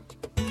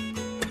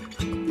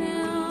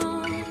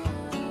 Now,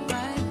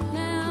 right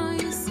now,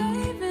 you're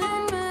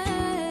saving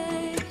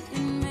me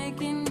and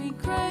making me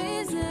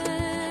crazy.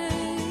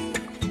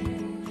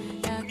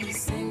 At the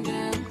same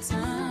damn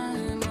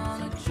time,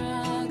 on a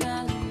drug I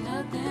know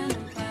nothing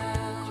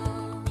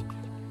about.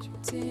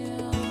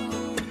 Till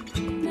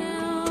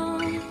now,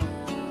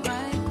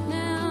 right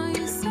now,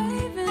 you're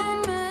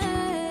saving me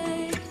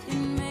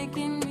and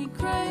making me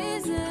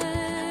crazy.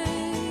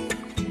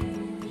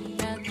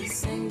 At the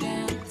same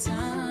damn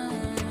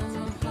time,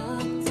 I'm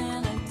hooked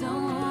and I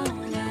don't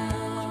want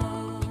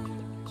out.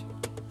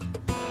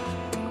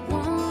 I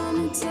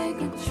wanna take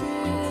a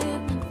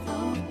trip and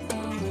float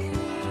away,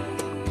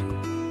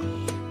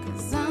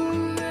 'cause I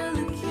don't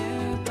really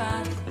care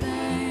about a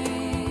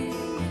thing,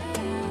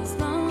 as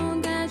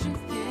long as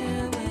you're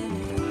here with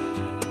me.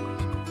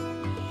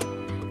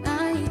 I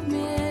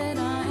admit I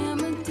am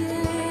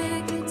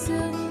addicted to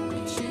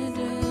what you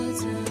do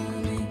to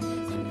me,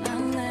 and I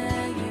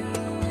let you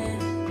in.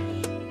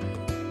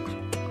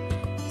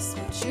 It's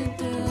what you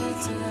do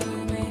to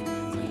me,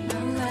 and I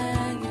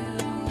let you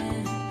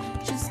in.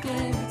 Just give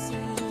it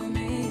to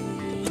me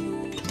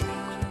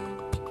right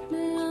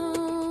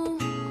now.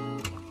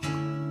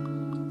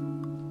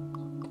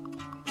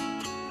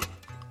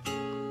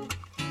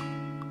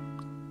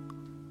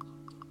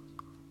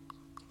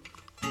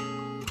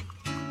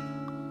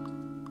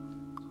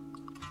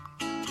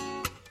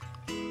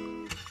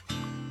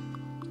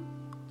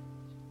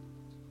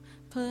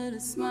 Put a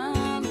smile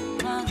on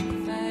my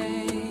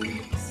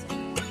face.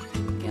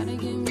 Gotta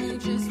give me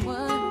just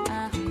what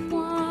I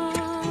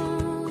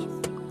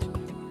want.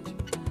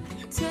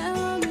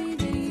 Tell me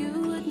that you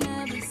would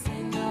never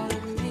say no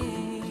to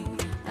me.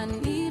 I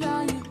need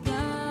all you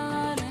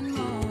got and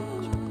more.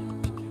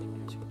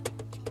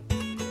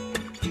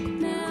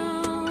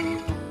 Now,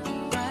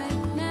 right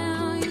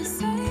now, you're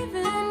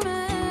saving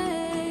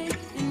me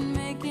and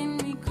making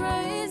me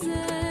crazy.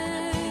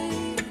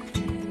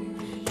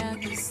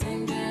 At the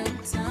same damn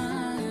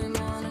time,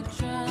 on a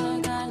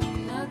drug I know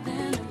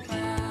nothing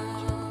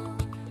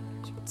about.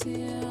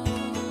 Till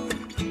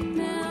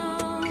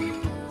now,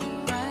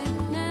 right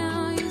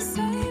now, you're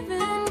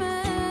saving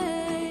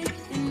me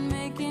and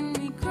making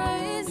me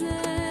crazy.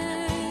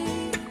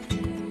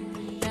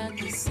 At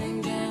the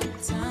same damn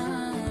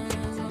time,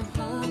 I'm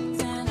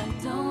hooked and I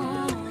don't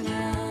want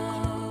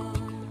out.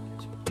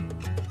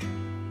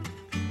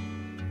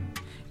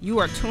 You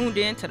are tuned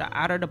in to the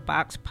Out of the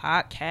Box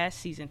podcast,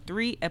 season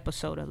 3,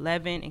 episode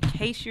 11. In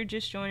case you're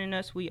just joining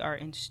us, we are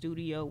in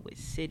studio with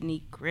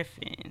Sydney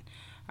Griffin.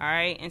 All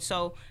right, and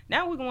so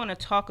now we want to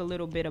talk a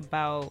little bit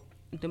about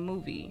the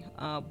movie,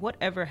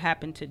 Whatever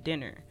Happened to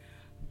Dinner.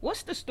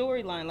 What's the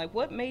storyline? Like,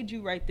 what made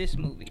you write this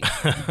movie?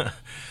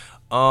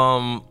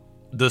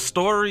 The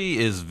story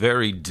is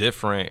very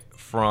different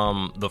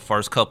from the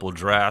first couple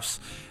drafts.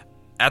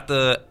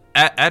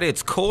 At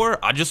its core,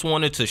 I just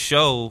wanted to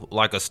show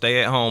like a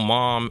stay-at-home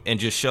mom and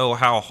just show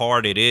how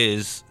hard it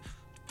is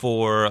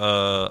for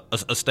a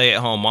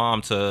stay-at-home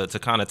mom to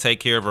kind of take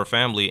care of her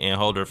family and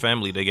hold her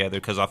family together,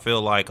 because I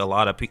feel like a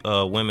lot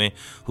of women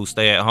who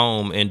stay at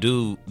home and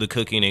do the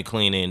cooking and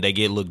cleaning, they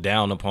get looked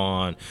down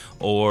upon,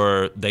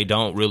 or they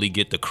don't really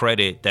get the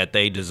credit that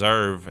they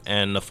deserve.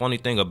 And the funny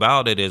thing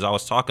about it is, I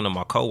was talking to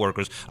my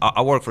coworkers.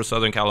 I work for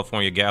Southern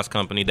California Gas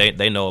Company.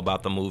 They know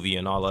about the movie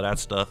and all of that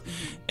stuff.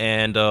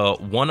 And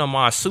one of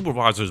my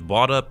supervisors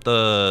brought up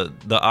the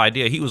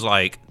idea. He was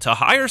like, to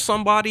hire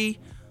somebody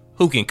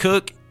who can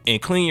cook and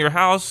clean your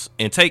house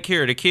and take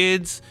care of the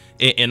kids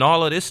and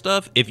all of this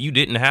stuff, if you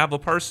didn't have a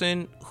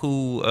person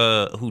who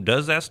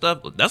does that stuff,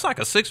 that's like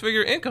a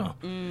 6-figure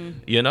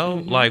income. You know,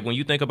 like when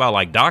you think about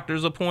like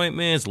doctor's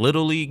appointments,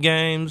 little league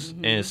games,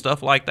 and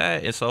stuff like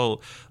that. And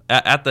so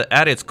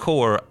at its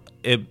core,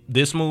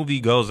 this movie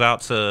goes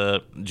out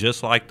to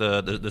just like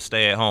the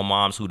stay-at-home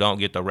moms who don't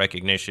get the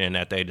recognition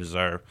that they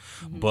deserve.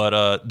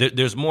 But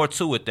there's more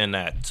to it than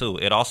that too.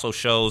 It also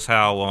shows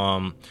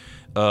how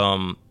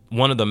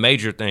one of the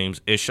major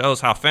things, it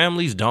shows how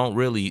families don't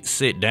really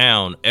sit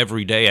down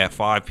every day at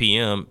 5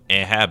 p.m.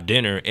 and have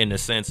dinner, in the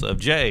sense of,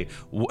 Jay,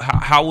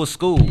 how was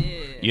school?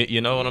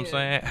 You know what I'm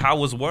saying? How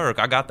was work?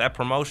 I got that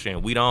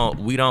promotion. We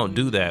don't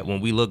do that.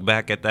 When we look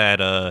back at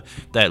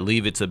that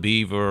Leave It to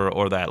Beaver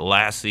or that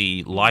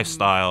Lassie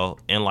lifestyle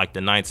in like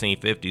the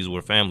 1950s,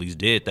 where families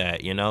did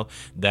that, you know,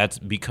 that's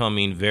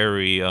becoming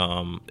very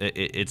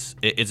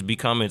it's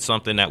becoming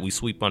something that we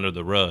sweep under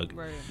the rug.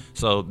 Right.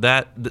 So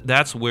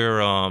that's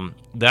where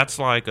that's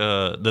like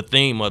the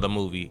theme of the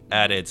movie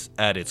at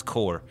its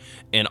core.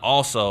 And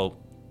also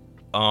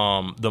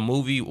the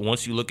movie,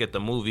 once you look at the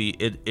movie,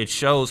 it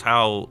shows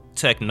how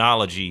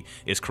technology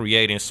is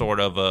creating sort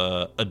of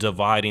a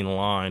dividing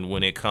line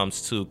when it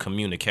comes to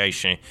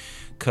communication.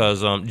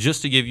 Because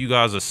just to give you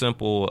guys a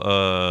simple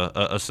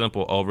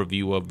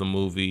overview of the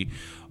movie,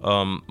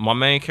 my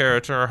main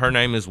character, her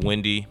name is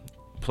Wendy,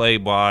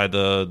 played by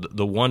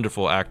the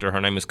wonderful actor. Her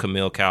name is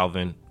Camille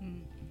Calvin.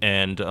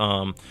 And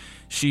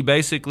she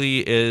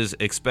basically is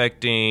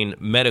expecting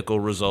medical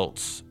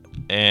results,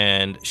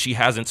 and she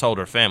hasn't told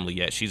her family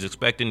yet. She's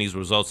expecting these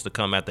results to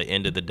come at the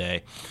end of the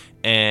day.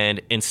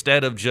 And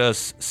instead of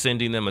just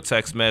sending them a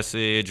text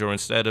message, or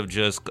instead of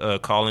just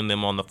calling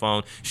them on the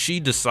phone, she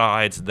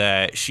decides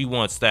that she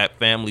wants that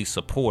family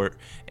support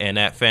and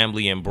that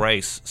family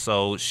embrace.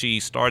 So she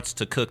starts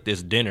to cook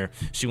this dinner.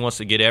 She wants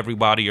to get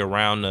everybody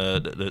around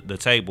the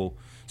table,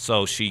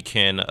 so she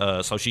can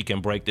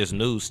break this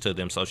news to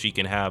them, so she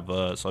can have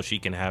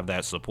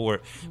that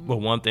support. But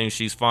one thing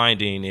she's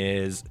finding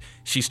is,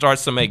 she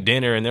starts to make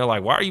dinner, and they're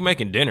like, "Why are you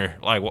making dinner?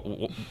 Like,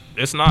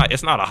 it's not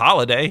a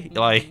holiday,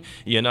 like,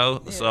 you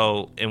know." Yeah.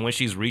 So, and when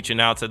she's reaching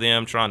out to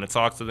them, trying to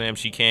talk to them,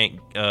 she can't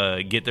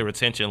get their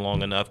attention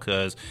long enough,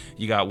 because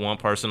you got one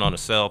person on a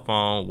cell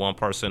phone, one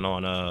person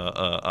on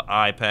a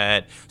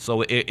iPad.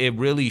 So it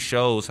really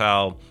shows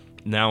how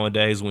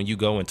nowadays, when you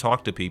go and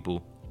talk to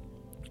people,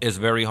 it's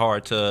very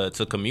hard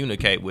to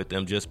communicate with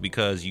them, just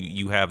because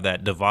you have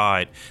that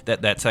divide,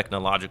 that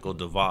technological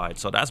divide.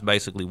 So that's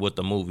basically what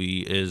the movie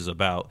is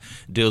about.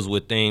 Deals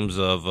with themes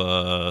of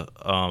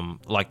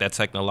like that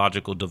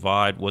technological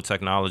divide, what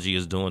technology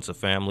is doing to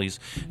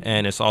families,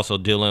 and it's also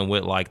dealing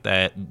with like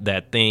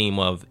that theme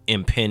of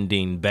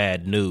impending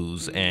bad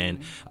news.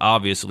 And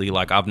obviously,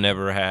 like, I've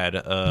never had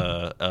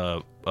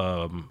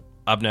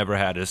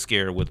a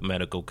scare with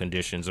medical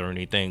conditions or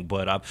anything,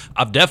 but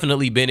I've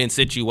definitely been in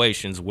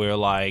situations where,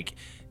 like,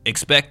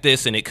 expect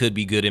this and it could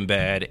be good and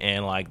bad,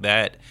 and like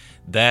that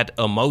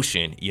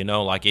emotion, you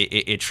know, like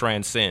it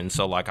transcends.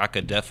 So like I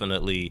could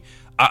definitely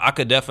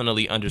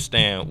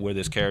understand where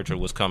this character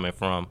was coming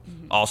from.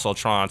 Also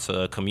trying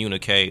to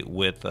communicate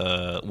with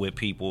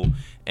people,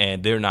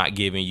 and they're not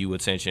giving you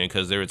attention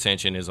because their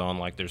attention is on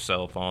like their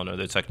cell phone or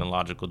their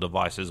technological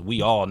devices.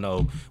 We all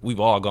know,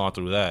 we've all gone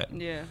through that.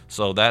 Yeah.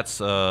 So that's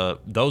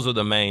those are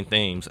the main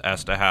themes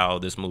as to how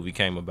this movie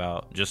came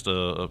about. Just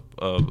a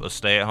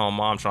stay-at-home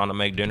mom trying to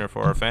make dinner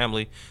for her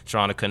family,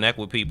 trying to connect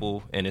with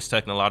people in this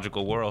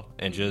technological world,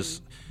 and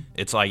just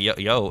it's like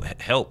yo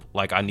help,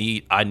 like I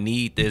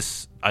need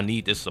this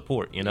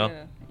support, you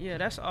know. Yeah,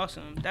 that's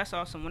awesome.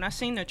 When I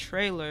seen the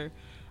trailer,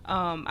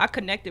 I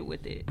connected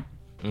with it.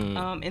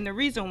 And the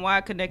reason why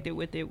I connected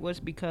with it was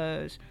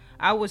because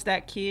I was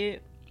that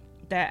kid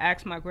that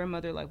asked my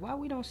grandmother, like, why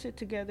we don't sit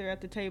together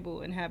at the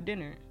table and have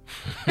dinner.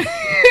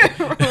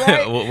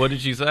 Right? What did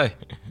she say?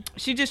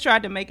 She just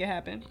tried to make it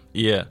happen.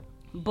 Yeah.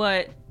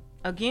 But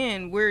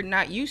again, we're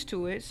not used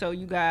to it. So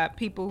you got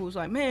people who's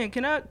like, man,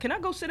 can I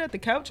go sit at the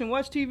couch and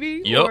watch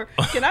TV? Yep. Or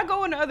can I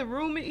go in the other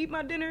room and eat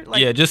my dinner?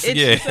 Like, it's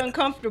just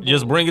uncomfortable.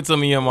 Just bring it to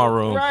me in my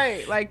room.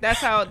 Right. Like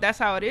that's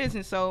how it is.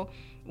 And so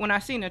when I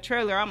seen the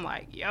trailer, I'm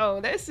like, yo,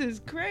 this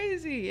is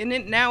crazy. And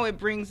then now it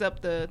brings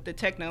up the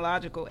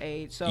technological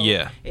age. So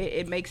yeah,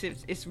 it makes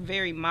it's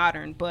very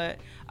modern. But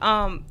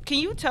can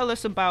you tell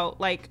us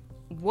about, like,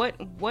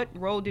 what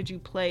role did you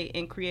play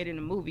in creating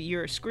a movie?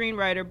 You're a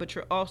screenwriter, but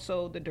you're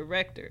also the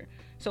director.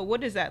 So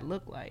what does that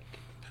look like?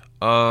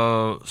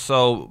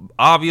 So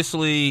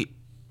obviously,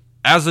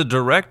 as a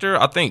director,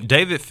 I think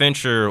David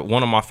Fincher,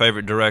 one of my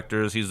favorite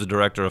directors, he's the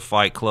director of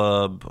Fight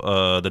Club,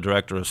 the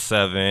director of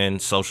Seven,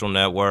 Social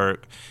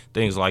Network,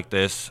 things like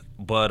this.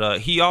 But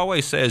he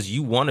always says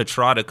you want to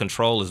try to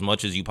control as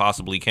much as you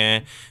possibly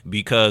can,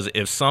 because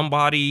if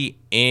somebody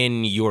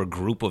in your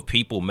group of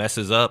people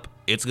messes up,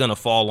 it's going to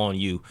fall on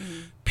you. Mm-hmm.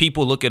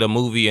 People look at a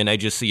movie and they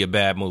just see a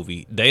bad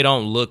movie. They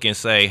don't look and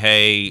say,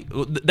 hey,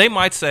 they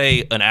might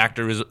say an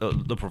actor is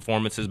the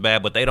performance is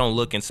bad, but they don't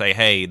look and say,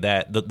 hey,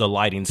 that the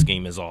lighting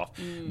scheme is off.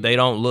 They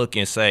don't look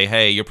and say,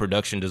 hey, your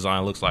production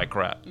design looks like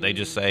crap. They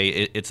just say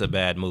it's a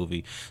bad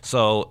movie.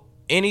 So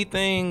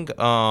anything,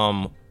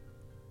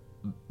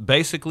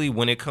 basically,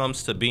 when it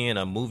comes to being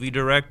a movie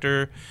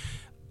director,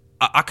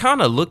 I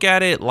kind of look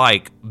at it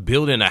like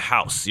building a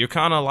house. You're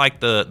kind of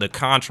like the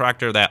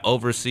contractor that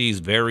oversees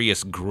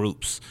various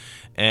groups.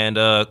 And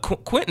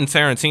Quentin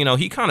Tarantino,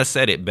 he kind of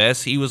said it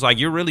best. He was like,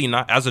 you're really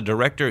not, as a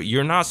director,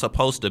 you're not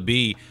supposed to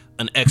be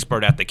an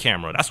expert at the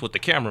camera. That's what the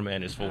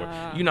cameraman is for.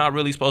 You're not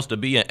really supposed to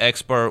be an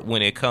expert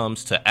when it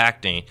comes to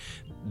acting.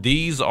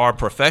 These are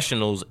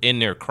professionals in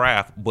their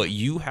craft, but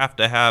you have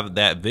to have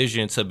that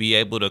vision to be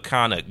able to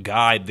kind of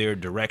guide their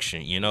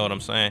direction. You know what I'm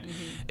saying?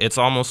 Mm-hmm. It's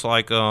almost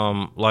like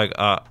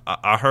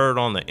I heard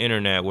on the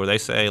internet where they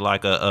say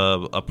like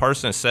a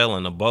person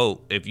sailing a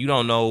boat, if you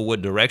don't know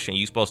what direction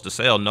you're supposed to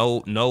sail,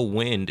 no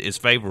wind is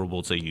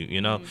favorable to you.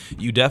 You know,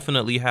 you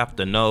definitely have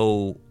to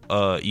know.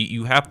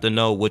 You have to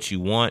know what you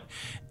want,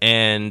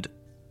 and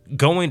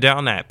going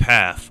down that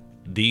path.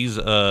 These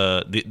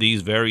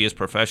various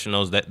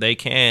professionals that they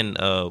can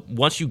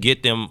once you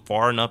get them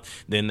far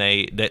enough, then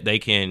they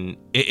can.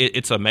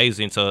 It's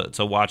amazing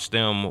to watch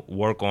them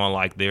work on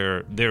like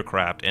their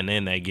craft, and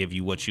then they give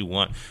you what you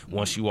want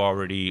once you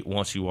already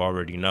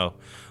know.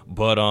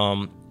 But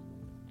I'm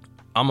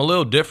a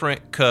little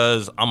different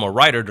because I'm a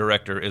writer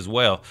director as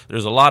well.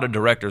 There's a lot of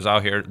directors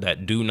out here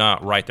that do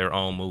not write their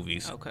own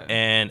movies,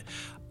 and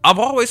I've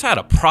always had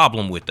a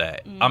problem with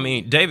that. I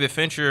mean, David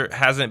Fincher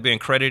hasn't been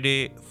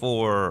credited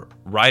for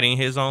writing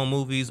his own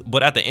movies,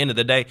 but at the end of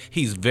the day,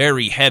 he's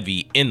very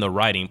heavy in the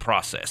writing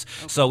process.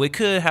 So it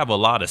could have a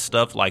lot of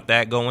stuff like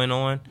that going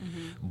on.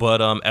 But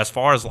as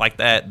far as like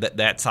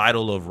that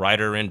title of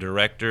writer and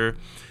director,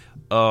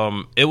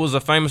 it was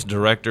a famous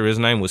director. His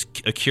name was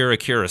Akira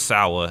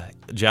Kurosawa,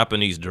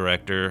 Japanese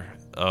director.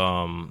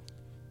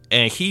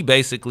 And he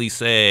basically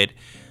said,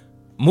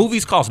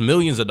 movies cost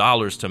millions of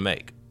dollars to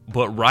make,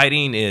 but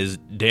writing is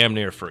damn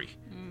near free.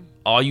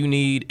 All you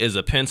need is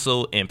a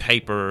pencil and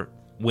paper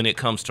when it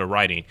comes to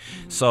writing.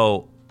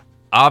 So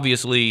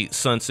obviously,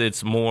 since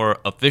it's more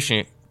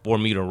efficient for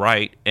me to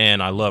write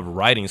and I love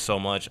writing so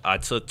much, I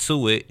took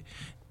to it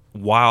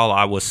while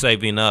I was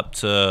saving up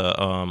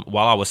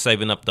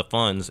the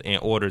funds in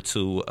order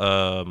to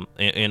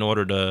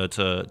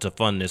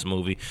fund this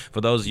movie.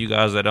 For those of you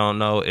guys that don't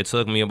know, it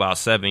took me about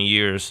 7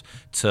 years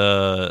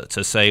to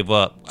save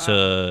up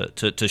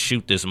to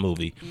shoot this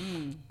movie.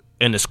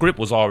 And the script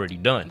was already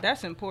done.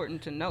 That's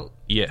important to note.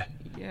 Yeah.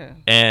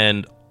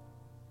 And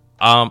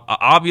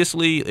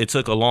obviously, it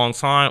took a long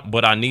time,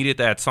 but I needed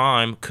that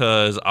time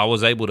because I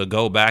was able to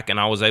go back and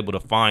I was able to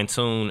fine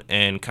tune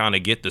and kind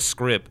of get the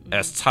script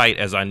as tight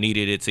as I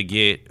needed it to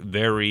get,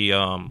 very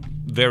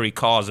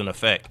cause and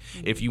effect.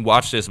 If you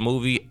watch this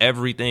movie,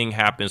 everything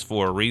happens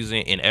for a reason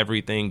and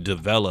everything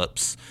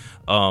develops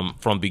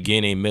from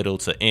beginning, middle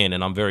to end,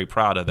 and I'm very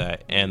proud of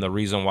that. And the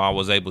reason why I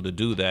was able to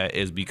do that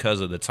is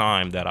because of the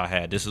time that I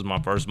had. This is my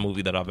first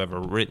movie that I've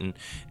ever written,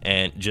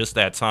 and just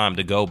that time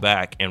to go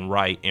back and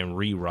write and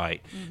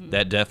rewrite,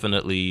 that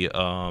definitely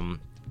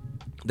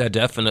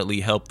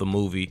helped the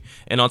movie.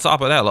 And on top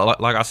of that,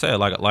 like I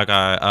said,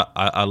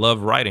 I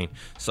love writing.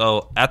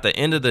 So at the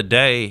end of the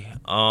day,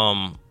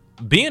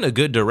 being a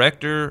good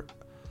director,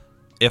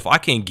 if I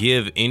can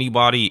give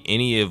anybody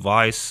any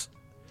advice.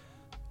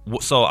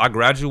 So I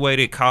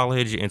graduated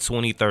college in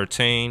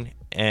 2013,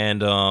 and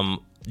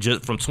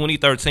just from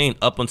 2013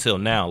 up until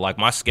now, like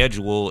my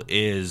schedule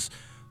is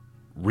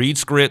read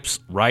scripts,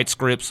 write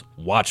scripts,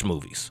 watch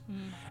movies,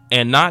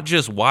 and not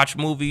just watch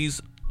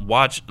movies.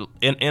 Watch,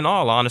 in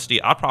all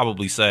honesty, I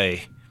probably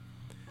say,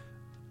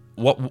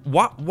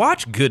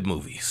 watch good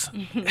movies.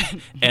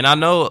 And I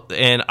know,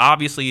 and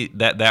obviously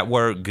that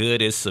word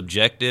 "good" is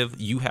subjective.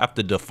 You have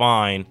to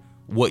define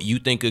what you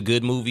think a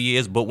good movie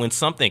is, but when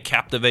something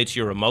captivates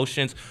your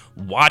emotions,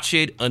 watch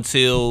it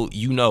until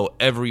you know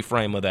every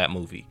frame of that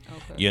movie.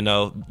 You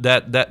know,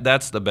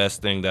 that's the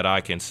best thing that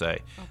I can say.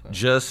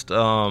 Just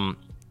one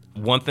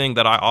thing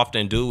that I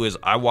often do is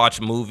I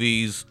watch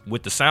movies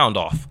with the sound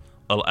off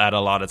at a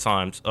lot of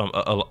times,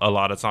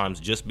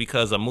 just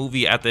because a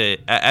movie at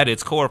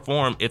its core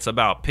form, it's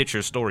about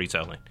picture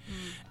storytelling.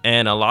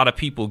 And a lot of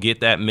people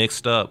get that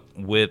mixed up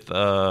with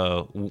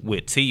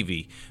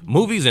TV.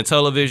 Movies and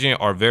television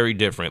are very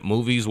different.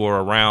 Movies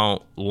were around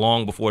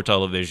long before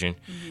television,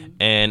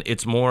 and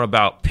it's more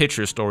about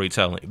picture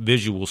storytelling,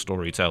 visual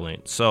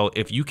storytelling. So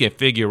if you can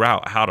figure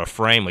out how to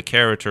frame a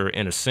character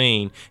in a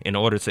scene in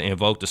order to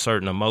invoke a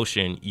certain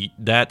emotion,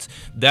 that's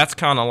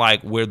kind of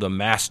like where the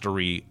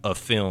mastery of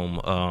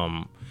film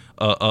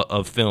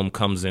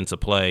comes into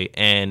play.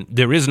 And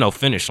there is no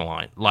finish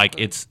line. Like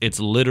it's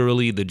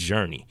literally the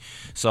journey.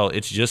 So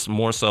it's just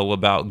more so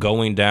about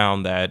going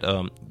down that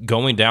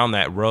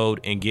road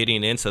and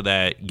getting into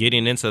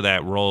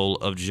that role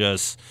of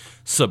just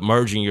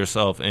submerging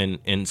yourself in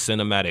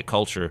cinematic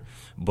culture.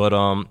 But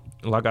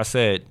like I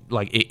said,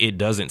 like it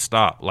doesn't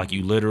stop. Like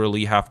you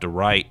literally have to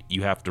write,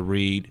 you have to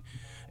read,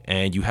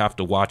 and you have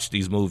to watch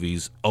these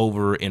movies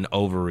over and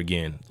over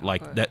again.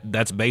 Like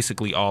that's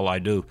basically all I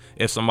do.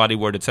 If somebody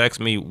were to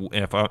text me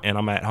and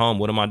I'm at home,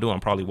 what am I doing?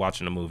 I'm probably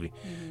watching a movie.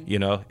 You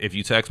know, if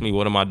you text me,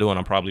 what am I doing?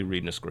 I'm probably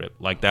reading a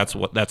script. Like that's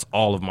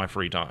all of my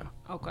free time.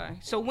 Okay.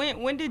 So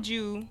when did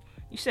you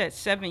said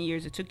 7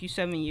 years, it took you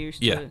 7 years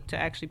to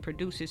actually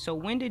produce it. So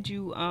when did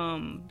you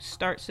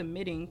start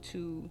submitting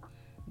to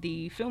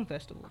the film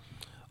festivals?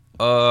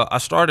 I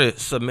started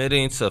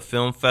submitting to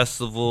film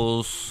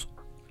festivals,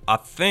 I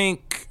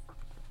think,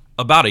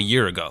 about a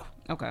year ago.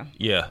 Okay.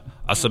 Yeah,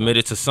 I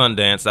submitted to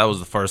Sundance. That was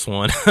the first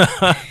one.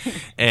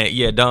 And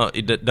yeah, don't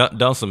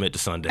submit to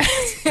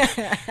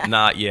Sundance.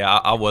 Nah, yeah,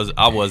 I wasn't.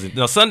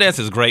 No, Sundance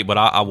is great, but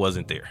I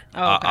wasn't there.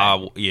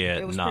 Oh, okay.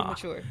 It was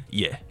premature.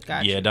 Yeah,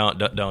 Gotcha. yeah,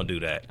 don't do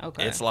that.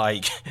 Okay. It's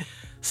like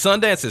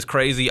Sundance is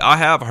crazy. I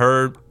have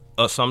heard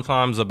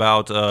sometimes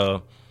about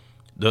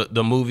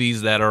the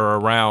movies that are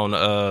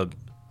around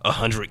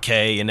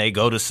 100K and they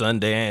go to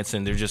Sundance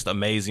and they're just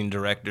amazing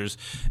directors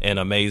and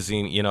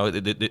amazing, you know,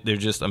 they're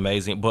just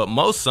amazing. But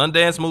most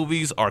Sundance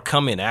movies are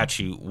coming at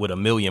you with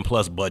 $1 million+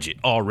 budget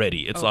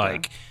already. It's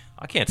like,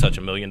 I can't touch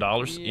 $1 million.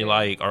 Yeah. You're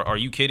like, are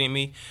you kidding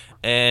me?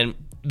 And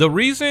the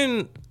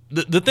reason,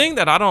 the thing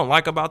that I don't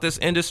like about this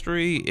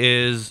industry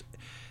is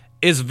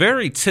it's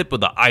very tip of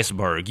the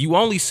iceberg. You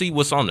only see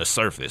what's on the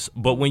surface.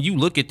 But when you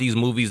look at these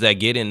movies that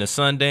get into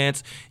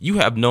Sundance, you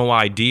have no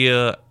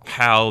idea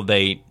how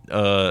they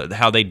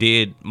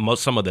did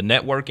some of the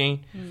networking.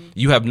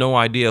 You have no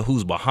idea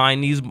who's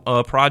behind these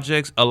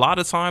projects. A lot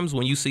of times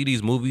when you see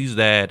these movies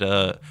that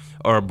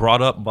are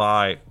brought up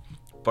by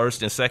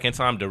first and second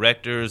time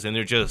directors and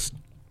they're just,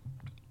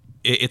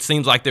 it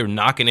seems like they're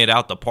knocking it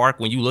out the park.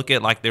 When you look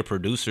at like their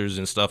producers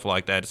and stuff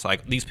like that, it's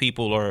like these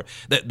people are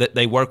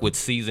they work with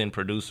seasoned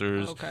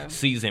producers,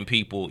 seasoned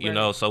people, you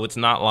know. So it's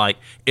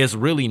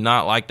really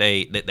not like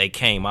they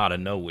came out of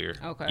nowhere.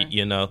 Okay.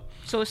 You know.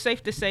 So it's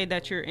safe to say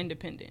that you're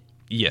independent.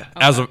 Yeah,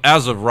 as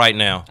of right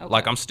now,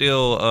 like I'm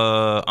still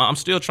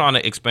trying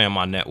to expand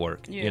my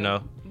network. Yeah. You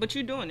know. But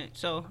you're doing it,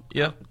 so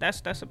yeah,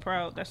 that's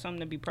something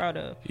to be proud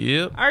of.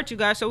 Yeah. All right, you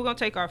guys. So we're gonna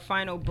take our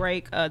final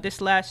break.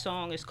 This last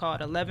song is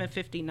called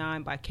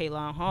 11:59 by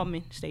Kaylon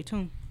Hallman. Stay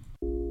tuned.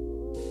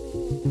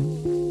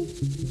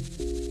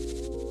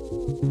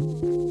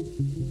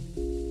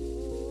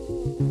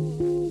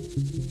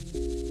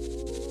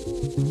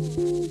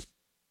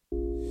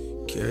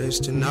 Curious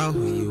to know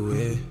who you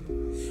with.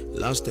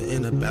 Lost it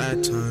in a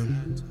bad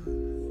time.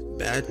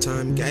 Bad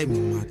time gave me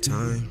my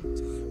time.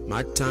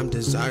 My time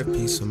deserved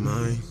peace of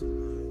mind.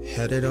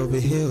 Headed over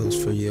hills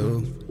for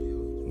you.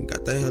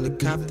 Got the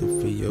helicopter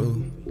for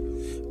you.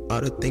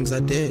 All the things I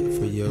did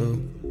for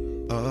you.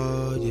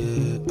 Oh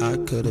yeah, I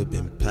could have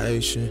been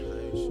patient.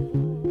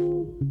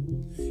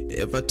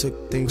 If I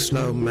took things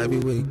slow, maybe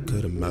we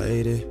could have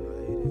made it.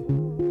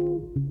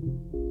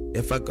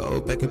 If I go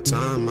back in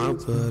time, I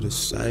would have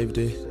saved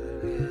it.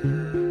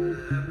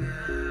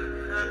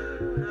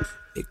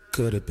 It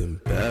could have been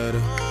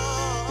better.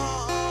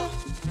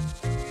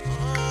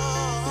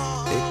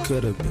 It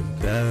could have been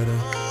better.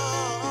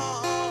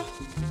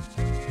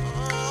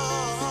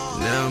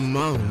 Now I'm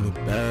on the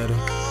better.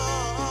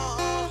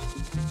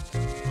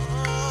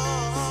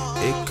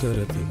 It could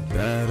have been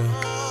better.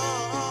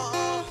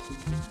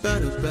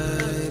 Better,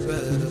 babe,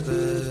 better,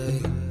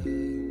 babe.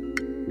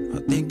 I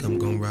think I'm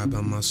gonna ride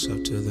by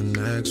myself to the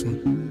next one.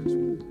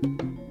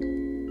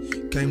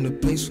 Came to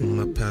peace with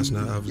my past,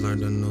 now I've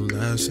learned a new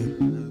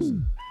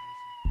lesson.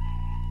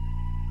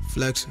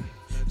 Flexing,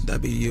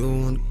 that be you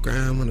on the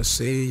ground when I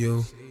see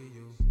you.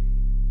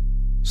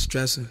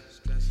 Stressing,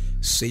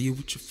 see you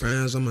with your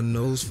friends on my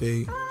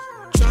newsfeed.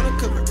 Tryna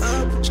cover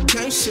up what you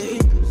can't see.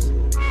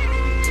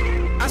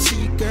 I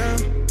see you, girl.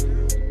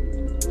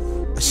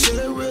 I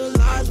should've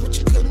realized what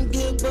you couldn't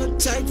give but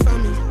take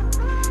from me.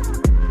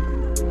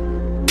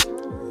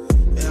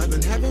 Yeah, I've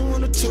been having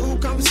 1 or 2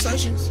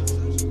 conversations.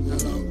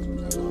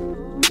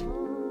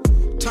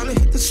 Time to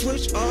hit the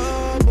switch,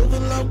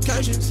 moving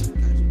locations.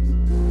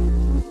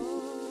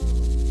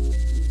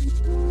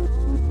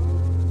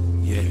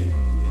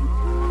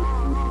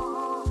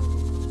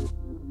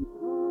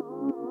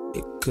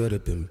 Could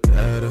have been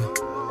better.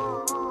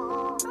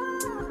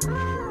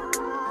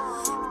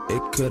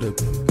 It could have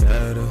been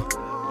better.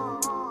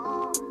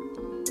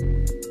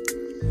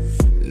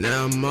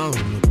 Now I'm on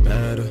the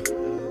better.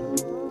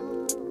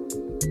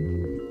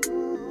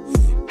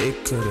 It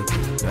could've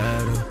been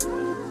better.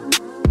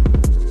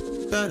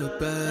 Better,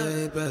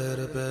 babe,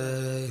 better,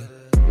 babe.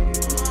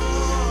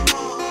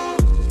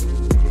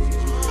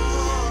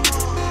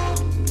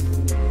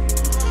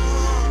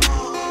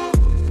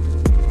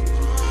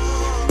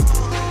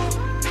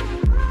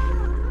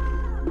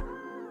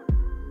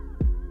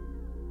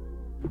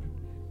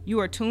 You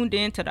are tuned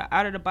in to the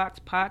Out of the Box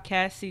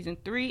Podcast, Season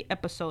 3,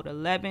 Episode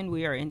 11.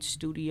 We are in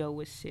studio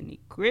with Sydney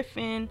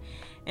Griffin.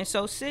 And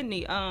so,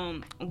 Sydney,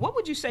 what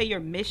would you say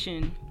your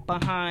mission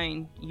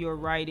behind your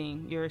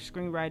writing, your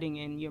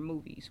screenwriting, and your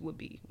movies would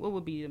be? What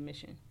would be the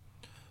mission?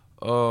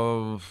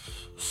 So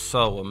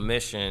a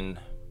mission.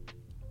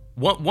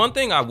 One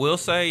thing I will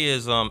say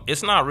is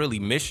it's not really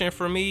mission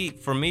for me.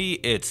 For me,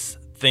 it's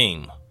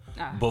theme.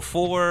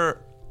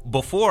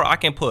 Before I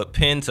can put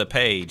pen to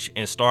page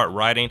and start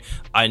writing,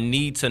 I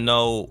need to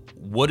know,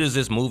 what is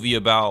this movie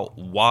about?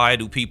 Why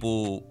should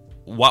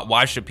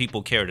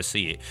people care to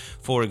see it?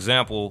 For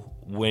example,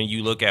 when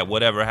you look at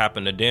Whatever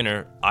Happened to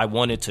Dinner, I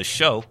wanted to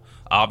show,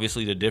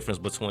 obviously the difference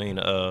between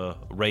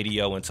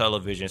radio and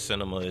television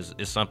cinema is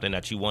something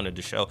that you wanted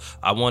to show.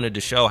 I wanted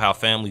to show how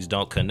families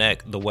don't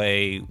connect the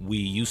way we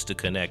used to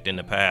connect in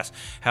the past,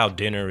 how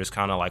dinner is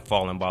kind of like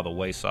falling by the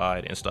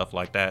wayside and stuff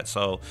like that.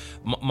 So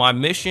my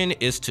mission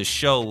is to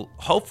show,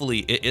 hopefully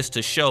it is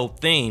to show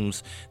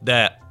themes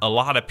that a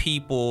lot of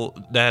people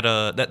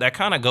that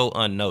kind of go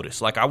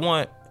unnoticed. Like I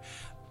want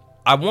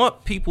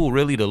people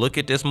really to look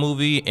at this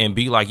movie and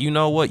be like, you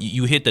know what,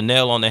 you hit the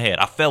nail on the head.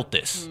 I felt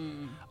this.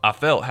 I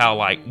felt how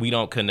like we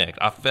don't connect.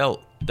 I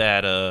felt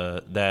that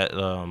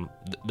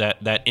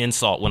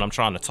insult when I'm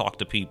trying to talk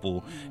to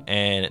people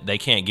and they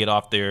can't get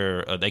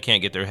their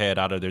head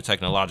out of their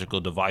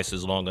technological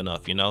devices long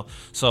enough, you know.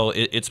 So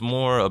it's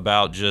more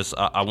about just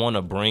I want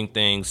to bring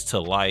things to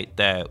light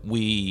that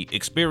we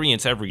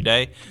experience every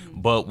day,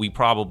 but we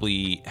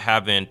probably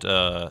haven't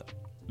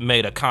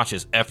made a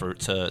conscious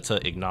effort to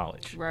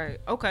acknowledge. Right.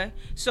 Okay.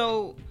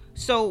 So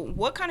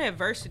what kind of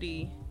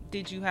adversity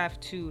did you have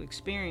to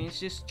experience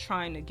just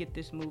trying to get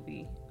this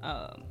movie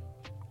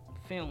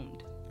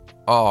filmed?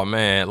 Oh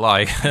man,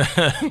 like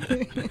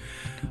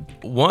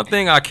one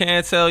thing I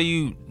can tell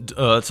you,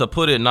 to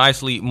put it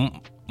nicely,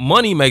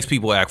 money makes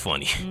people act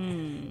funny.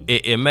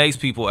 It makes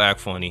people act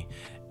funny,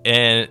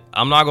 and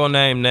I'm not gonna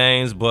name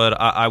names, but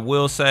I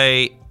will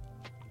say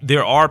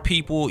there are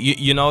people,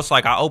 you know, it's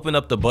like I open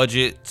up the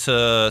budget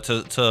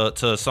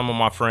to some of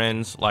my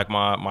friends, like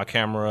my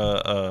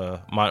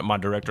camera, my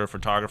director of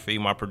photography,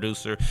 my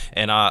producer,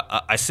 and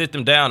I sit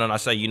them down and I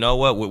say, you know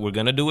what, we're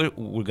gonna do it.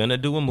 We're gonna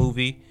do a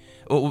movie.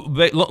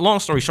 Long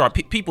story short,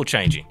 people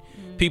changing.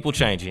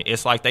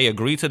 It's like they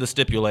agree to the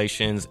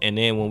stipulations, and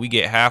then when we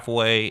get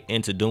halfway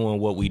into doing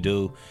what we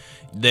do,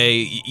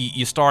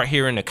 you start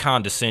hearing the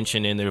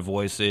condescension in their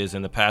voices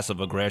and the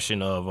passive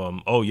aggression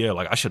of oh yeah,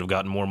 like I should have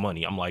gotten more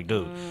money. I'm like,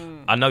 dude,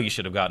 I know you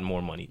should have gotten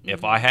more money.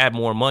 If I had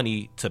more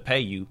money to pay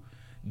you,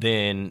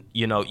 then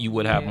you know you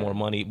would have more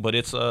money. But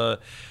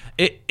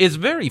it's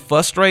very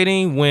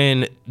frustrating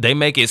when they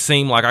make it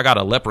seem like I got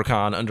a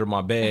leprechaun under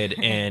my bed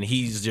and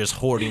he's just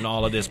hoarding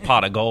all of this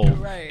pot of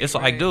gold. It's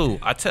like, dude,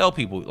 I tell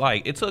people,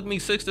 like, it took me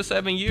 6 to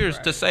 7 years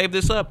to save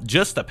this up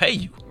just to pay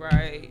you.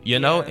 You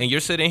know, and you're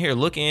sitting here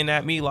looking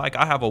at me like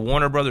I have a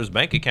Warner Brothers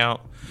bank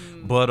account.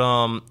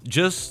 But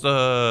just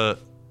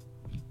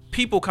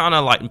people kind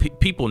of like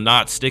people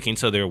not sticking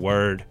to their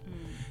word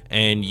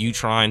and you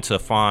trying to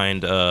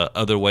find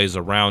other ways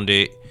around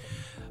it.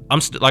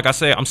 Like I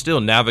said, I'm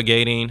still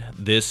navigating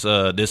this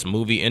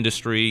movie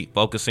industry,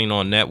 focusing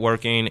on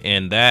networking,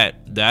 and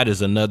that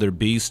is another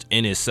beast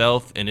in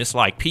itself. And it's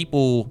like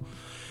people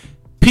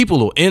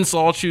will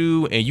insult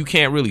you, and you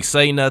can't really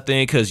say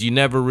nothing because you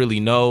never really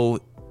know.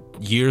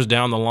 Years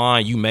down the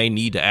line, you may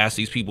need to ask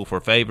these people for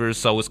favors.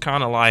 So it's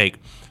kind of like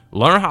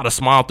learn how to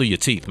smile through your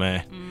teeth,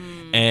 man.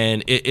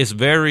 And it's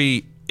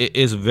very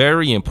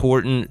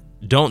important.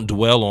 Don't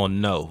dwell on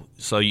no.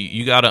 So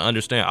you got to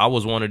understand, I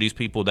was one of these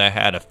people that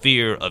had a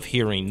fear of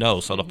hearing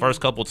no. So the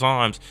first couple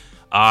times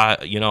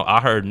I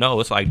heard no,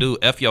 it's like, dude,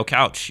 F your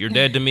couch. You're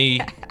dead to me.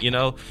 You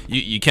know,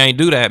 you can't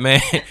do that, man.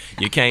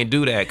 You can't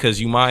do that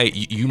because you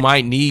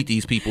might need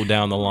these people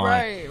down the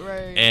line.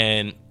 Right.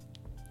 And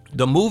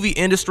the movie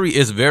industry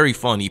is very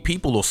funny.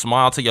 People will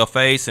smile to your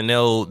face and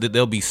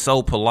they'll be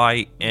so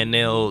polite and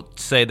they'll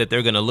say that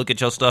they're gonna look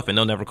at your stuff and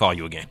they'll never call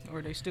you again.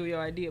 Or they steal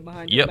your idea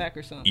behind your back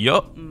or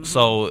something.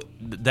 So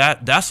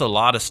that's a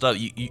lot of stuff.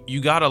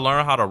 You gotta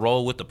learn how to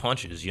roll with the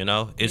punches. You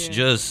know, it's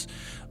just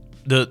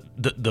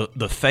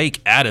the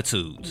fake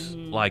attitudes.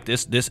 Like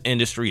this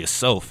industry is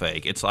so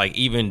fake. It's like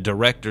even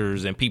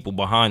directors and people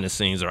behind the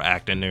scenes are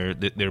acting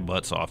their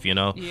butts off, you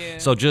know.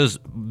 So just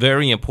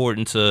very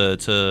important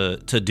to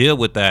deal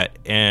with that.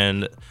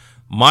 And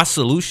my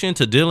solution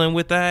to dealing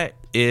with that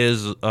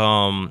is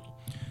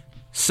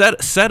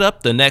set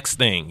up the next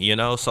thing, you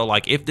know. So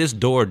like if this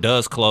door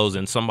does close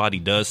and somebody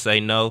does say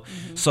no,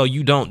 so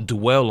you don't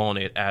dwell on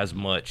it as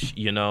much,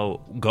 you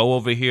know. Go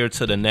over here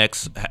to the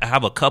next,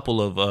 have a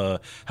couple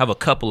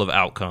of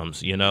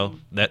outcomes, you know,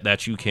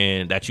 that you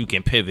can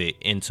pivot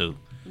into.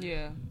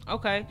 Yeah.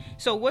 Okay.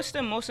 So what's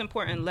the most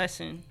important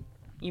lesson?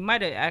 You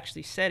might have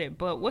actually said it,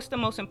 but what's the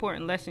most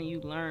important lesson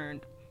you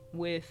learned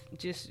with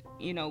just,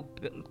 you know,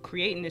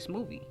 creating this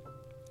movie?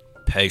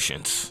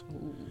 Patience.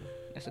 Ooh,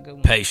 that's a good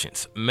one.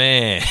 Patience,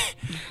 man.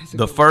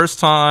 The first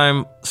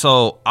time,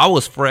 so I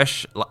was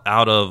fresh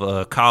out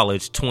of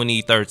college,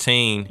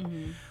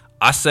 2013.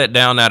 I sat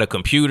down at a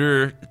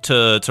computer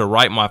to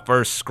write my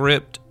first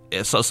script.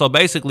 So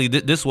basically,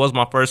 this was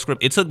my first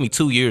script. It took me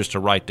 2 years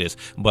to write this,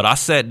 but I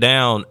sat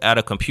down at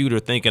a computer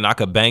thinking I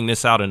could bang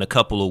this out in a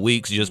couple of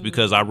weeks, just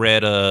because I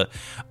read an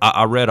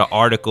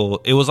article.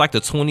 It was like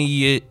the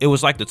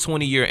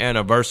 20-year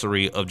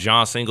anniversary of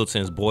John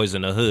Singleton's Boys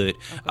in the Hood.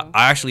 Okay.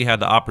 I actually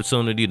had the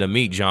opportunity to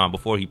meet John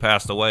before he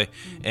passed away,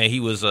 and he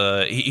was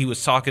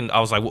talking.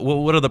 I was like,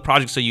 "What other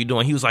projects are you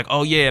doing?" He was like,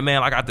 "Oh yeah,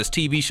 man, I got this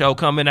TV show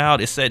coming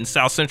out. It's set in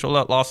South Central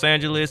Los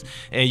Angeles,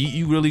 and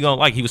you really gonna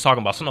like." He was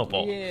talking about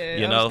Snowfall. Yeah,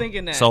 you know. I was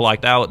thinking that. So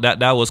like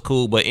that was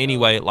cool. But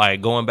anyway,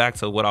 like going back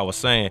to what I was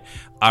saying,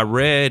 I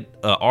read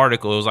an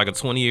article. It was like a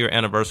 20-year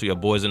anniversary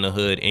of Boys in the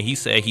Hood, and he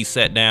said he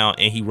sat down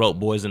and he wrote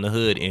Boys in the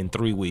Hood in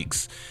 3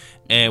 weeks.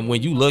 And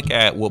when you look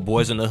at what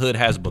Boys in the Hood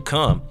has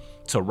become,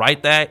 to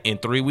write that in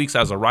 3 weeks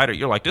as a writer,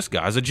 you're like, this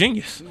guy's a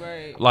genius.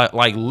 Right.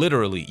 Like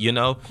literally, you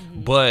know.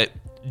 But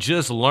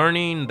just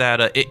learning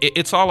that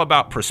it's all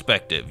about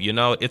perspective, you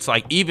know. It's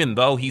like, even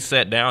though he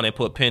sat down and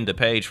put pen to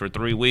page for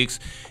 3 weeks,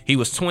 he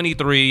was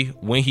 23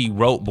 when he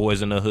wrote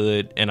Boys in the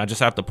Hood. And I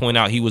just have to point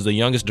out, he was the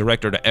youngest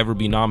director to ever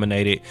be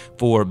nominated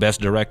for Best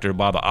Director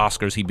by the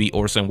Oscars. He beat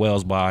Orson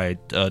Welles by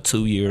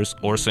 2 years.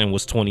 Orson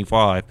was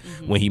 25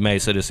 when he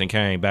made Citizen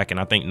Kane back in,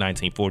 I think,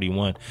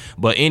 1941.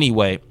 But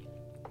anyway,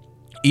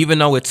 even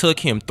though it took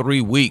him 3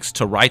 weeks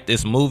to write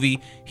this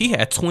movie, he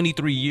had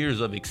 23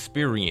 years of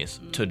experience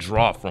to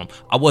draw from.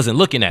 I wasn't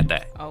looking at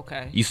that.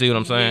 Okay. You see what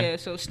I'm saying? Yeah,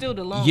 so it's still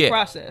the long Yeah,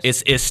 process.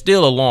 it's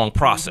still a long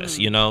process,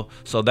 you know.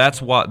 So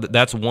that's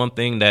one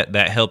thing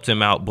that helped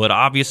him out. But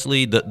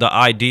obviously the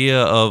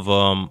idea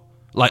of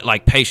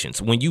like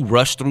patience. When you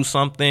rush through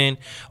something,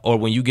 or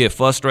when you get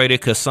frustrated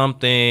because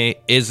something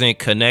isn't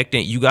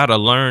connecting, you got to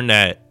learn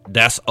that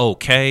that's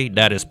okay.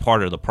 That is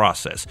part of the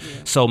process. Yeah.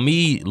 So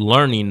me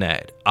learning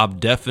that,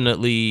 I've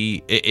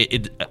definitely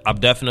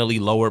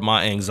lowered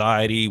my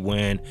anxiety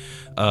when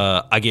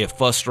I get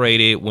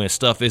frustrated, when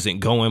stuff isn't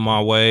going my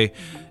way.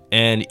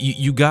 And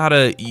you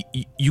gotta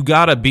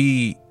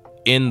be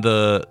in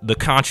the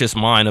conscious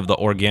mind of the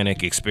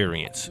organic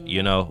experience,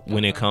 you know,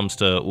 when it comes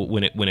to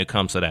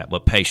that.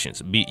 But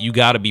patience, you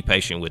got to be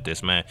patient with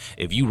this, man.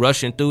 If you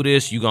rushing through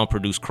this, you gonna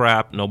produce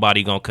crap.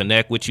 Nobody gonna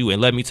connect with you.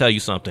 And let me tell you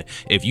something: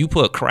 if you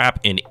put crap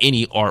in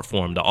any art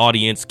form, the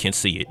audience can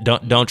see it.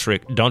 Don't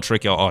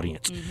trick your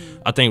audience.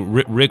 I think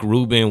Rick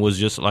Rubin was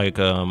just like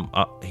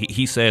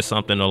he said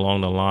something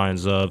along the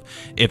lines of,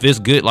 if it's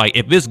good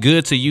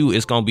to you,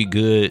 it's gonna be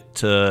good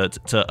to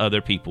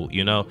other people.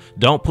 You know,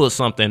 don't put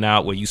something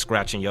out where you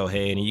scratching your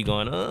head and you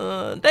going,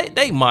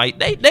 they might.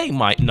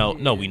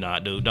 No, we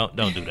not, dude. Don't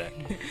do that.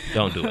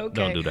 Don't do it. Okay.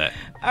 Don't do that.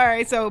 All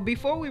right. So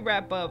before we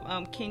wrap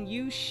up, can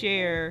you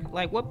share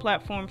like what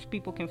platforms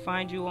people can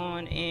find you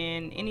on,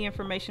 and any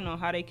information on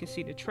how they can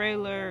see the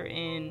trailer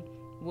and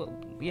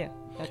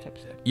that type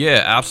of stuff?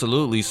 Yeah,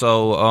 absolutely.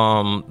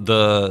 So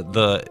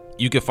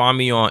you can find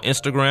me on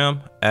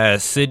Instagram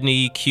as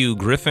Sydney Q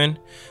Griffin.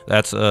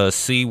 That's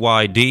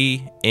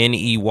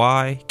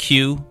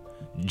CYDNEYQGRIFFIN.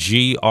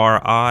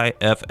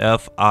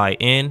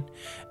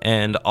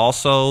 And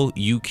also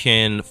you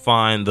can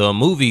find the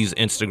movies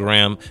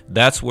Instagram.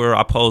 That's where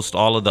I post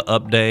all of the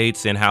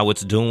updates and how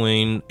it's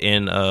doing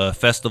in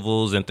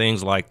festivals and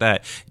things like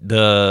that.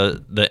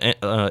 The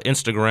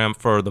Instagram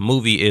for the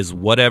movie is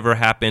Whatever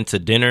Happened to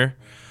Dinner.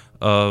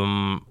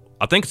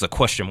 I think it's a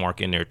question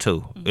mark in there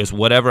too. It's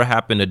Whatever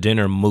Happened to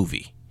Dinner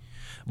movie.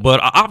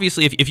 But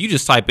obviously, if you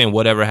just type in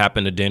Whatever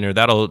Happened to Dinner,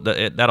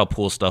 that'll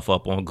pull stuff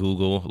up on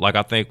Google. Like,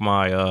 I think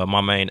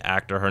my main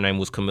actor, her name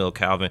was Camille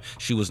Calvin.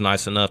 She was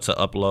nice enough to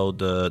upload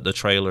the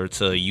trailer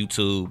to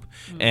YouTube,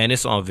 and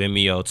it's on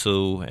Vimeo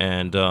too.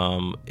 And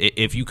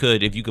if you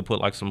could put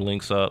like some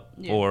links up,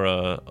 or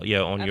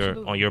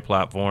on your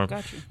platform,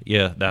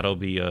 that'll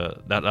be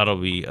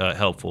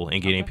helpful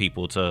in getting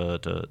people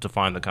to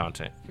find the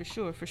content. For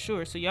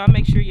sure. So y'all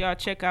make sure y'all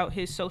check out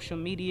his social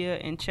media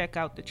and check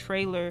out the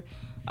trailer.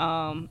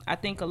 I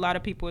think a lot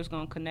of people is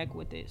going to connect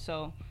with it.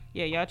 So,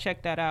 yeah, y'all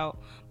check that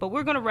out. But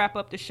we're going to wrap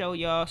up the show,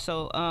 y'all.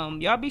 So,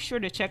 y'all be sure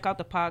to check out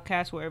the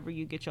podcast wherever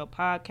you get your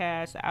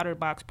podcasts. The Outer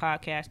Box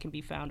Podcast can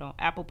be found on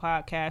Apple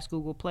Podcasts,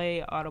 Google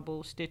Play,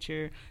 Audible,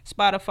 Stitcher,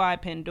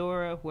 Spotify,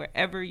 Pandora,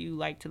 wherever you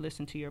like to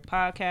listen to your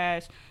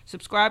podcast.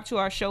 Subscribe to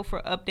our show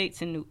for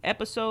updates and new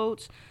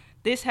episodes.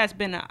 This has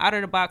been an Out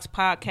of the Box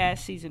podcast,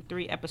 season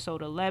 3,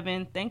 episode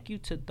 11. Thank you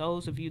to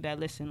those of you that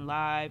listen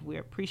live. We're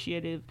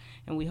appreciative,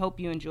 and we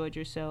hope you enjoyed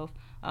yourself.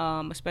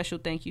 A special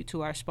thank you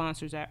to our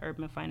sponsors at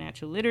Urban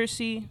Financial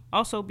Literacy.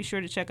 Also, be sure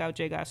to check out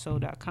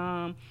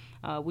jgotsoul.com.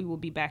 We will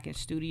be back in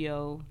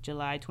studio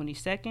July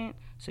 22nd.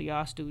 So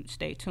y'all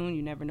stay tuned.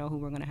 You never know who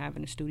we're going to have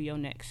in the studio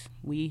next.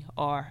 We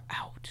are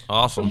out.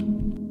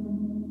 Awesome.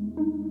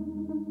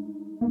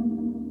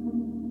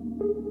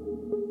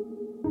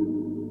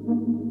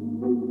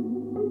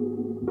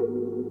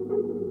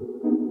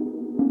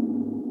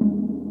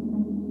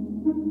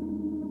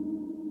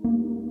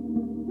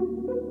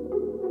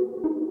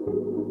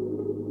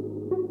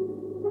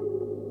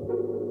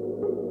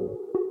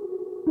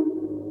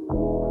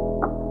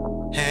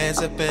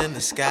 Hands up in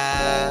the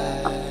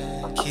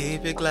sky,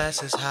 keep your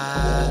glasses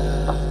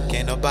high.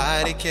 Can't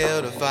nobody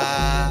kill the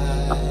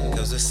vibe,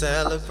 cause we're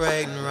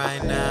celebrating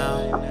right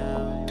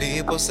now.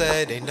 People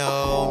say they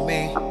know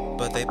me,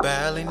 but they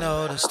barely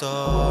know the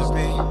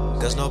story,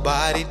 cause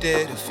nobody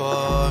did it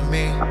for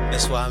me.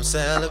 That's why I'm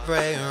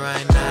celebrating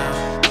right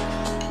now.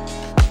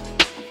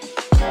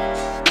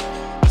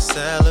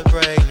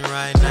 Celebrating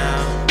right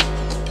now.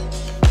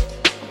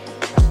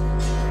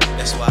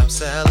 That's why I'm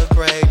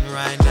celebrating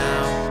right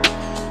now.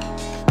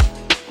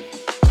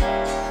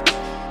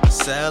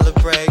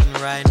 Celebrating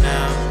right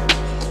now.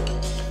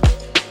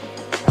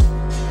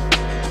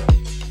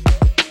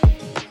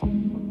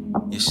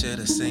 You should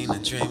have seen the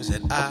dreams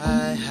that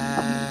I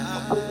had.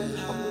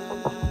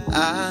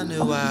 I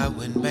knew I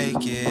wouldn't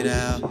make it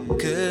out.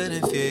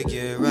 Couldn't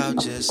figure out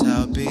just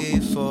how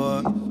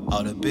before.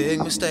 All the big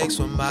mistakes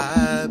were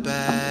my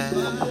bad,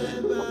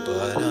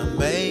 but I'm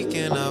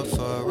making up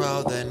for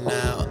all that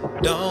now.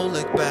 Don't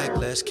look back,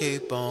 let's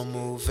keep on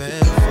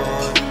moving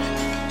forward.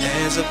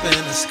 Hands up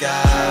in the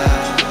sky,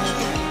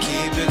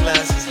 keep your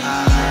glasses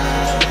high.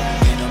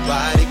 Ain't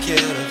nobody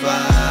kill the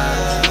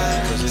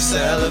vibe, cause we're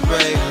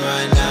celebrating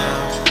right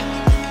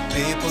now.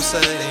 People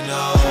say they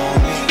know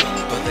me,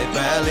 but they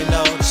barely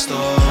know the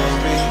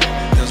story,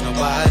 cause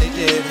nobody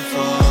did it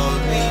for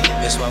me.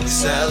 That's why we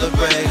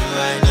celebrating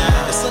right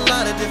now. There's a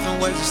lot of different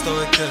ways the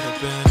story could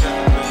have been.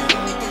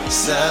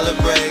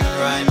 Celebrating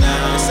right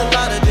now. There's a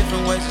lot of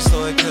different ways the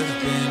story could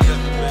have been.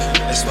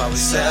 That's why we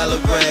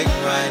celebrating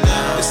right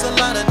now. There's a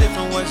lot of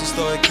different ways the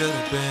story could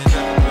have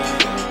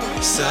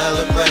been.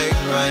 Celebrating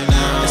right now.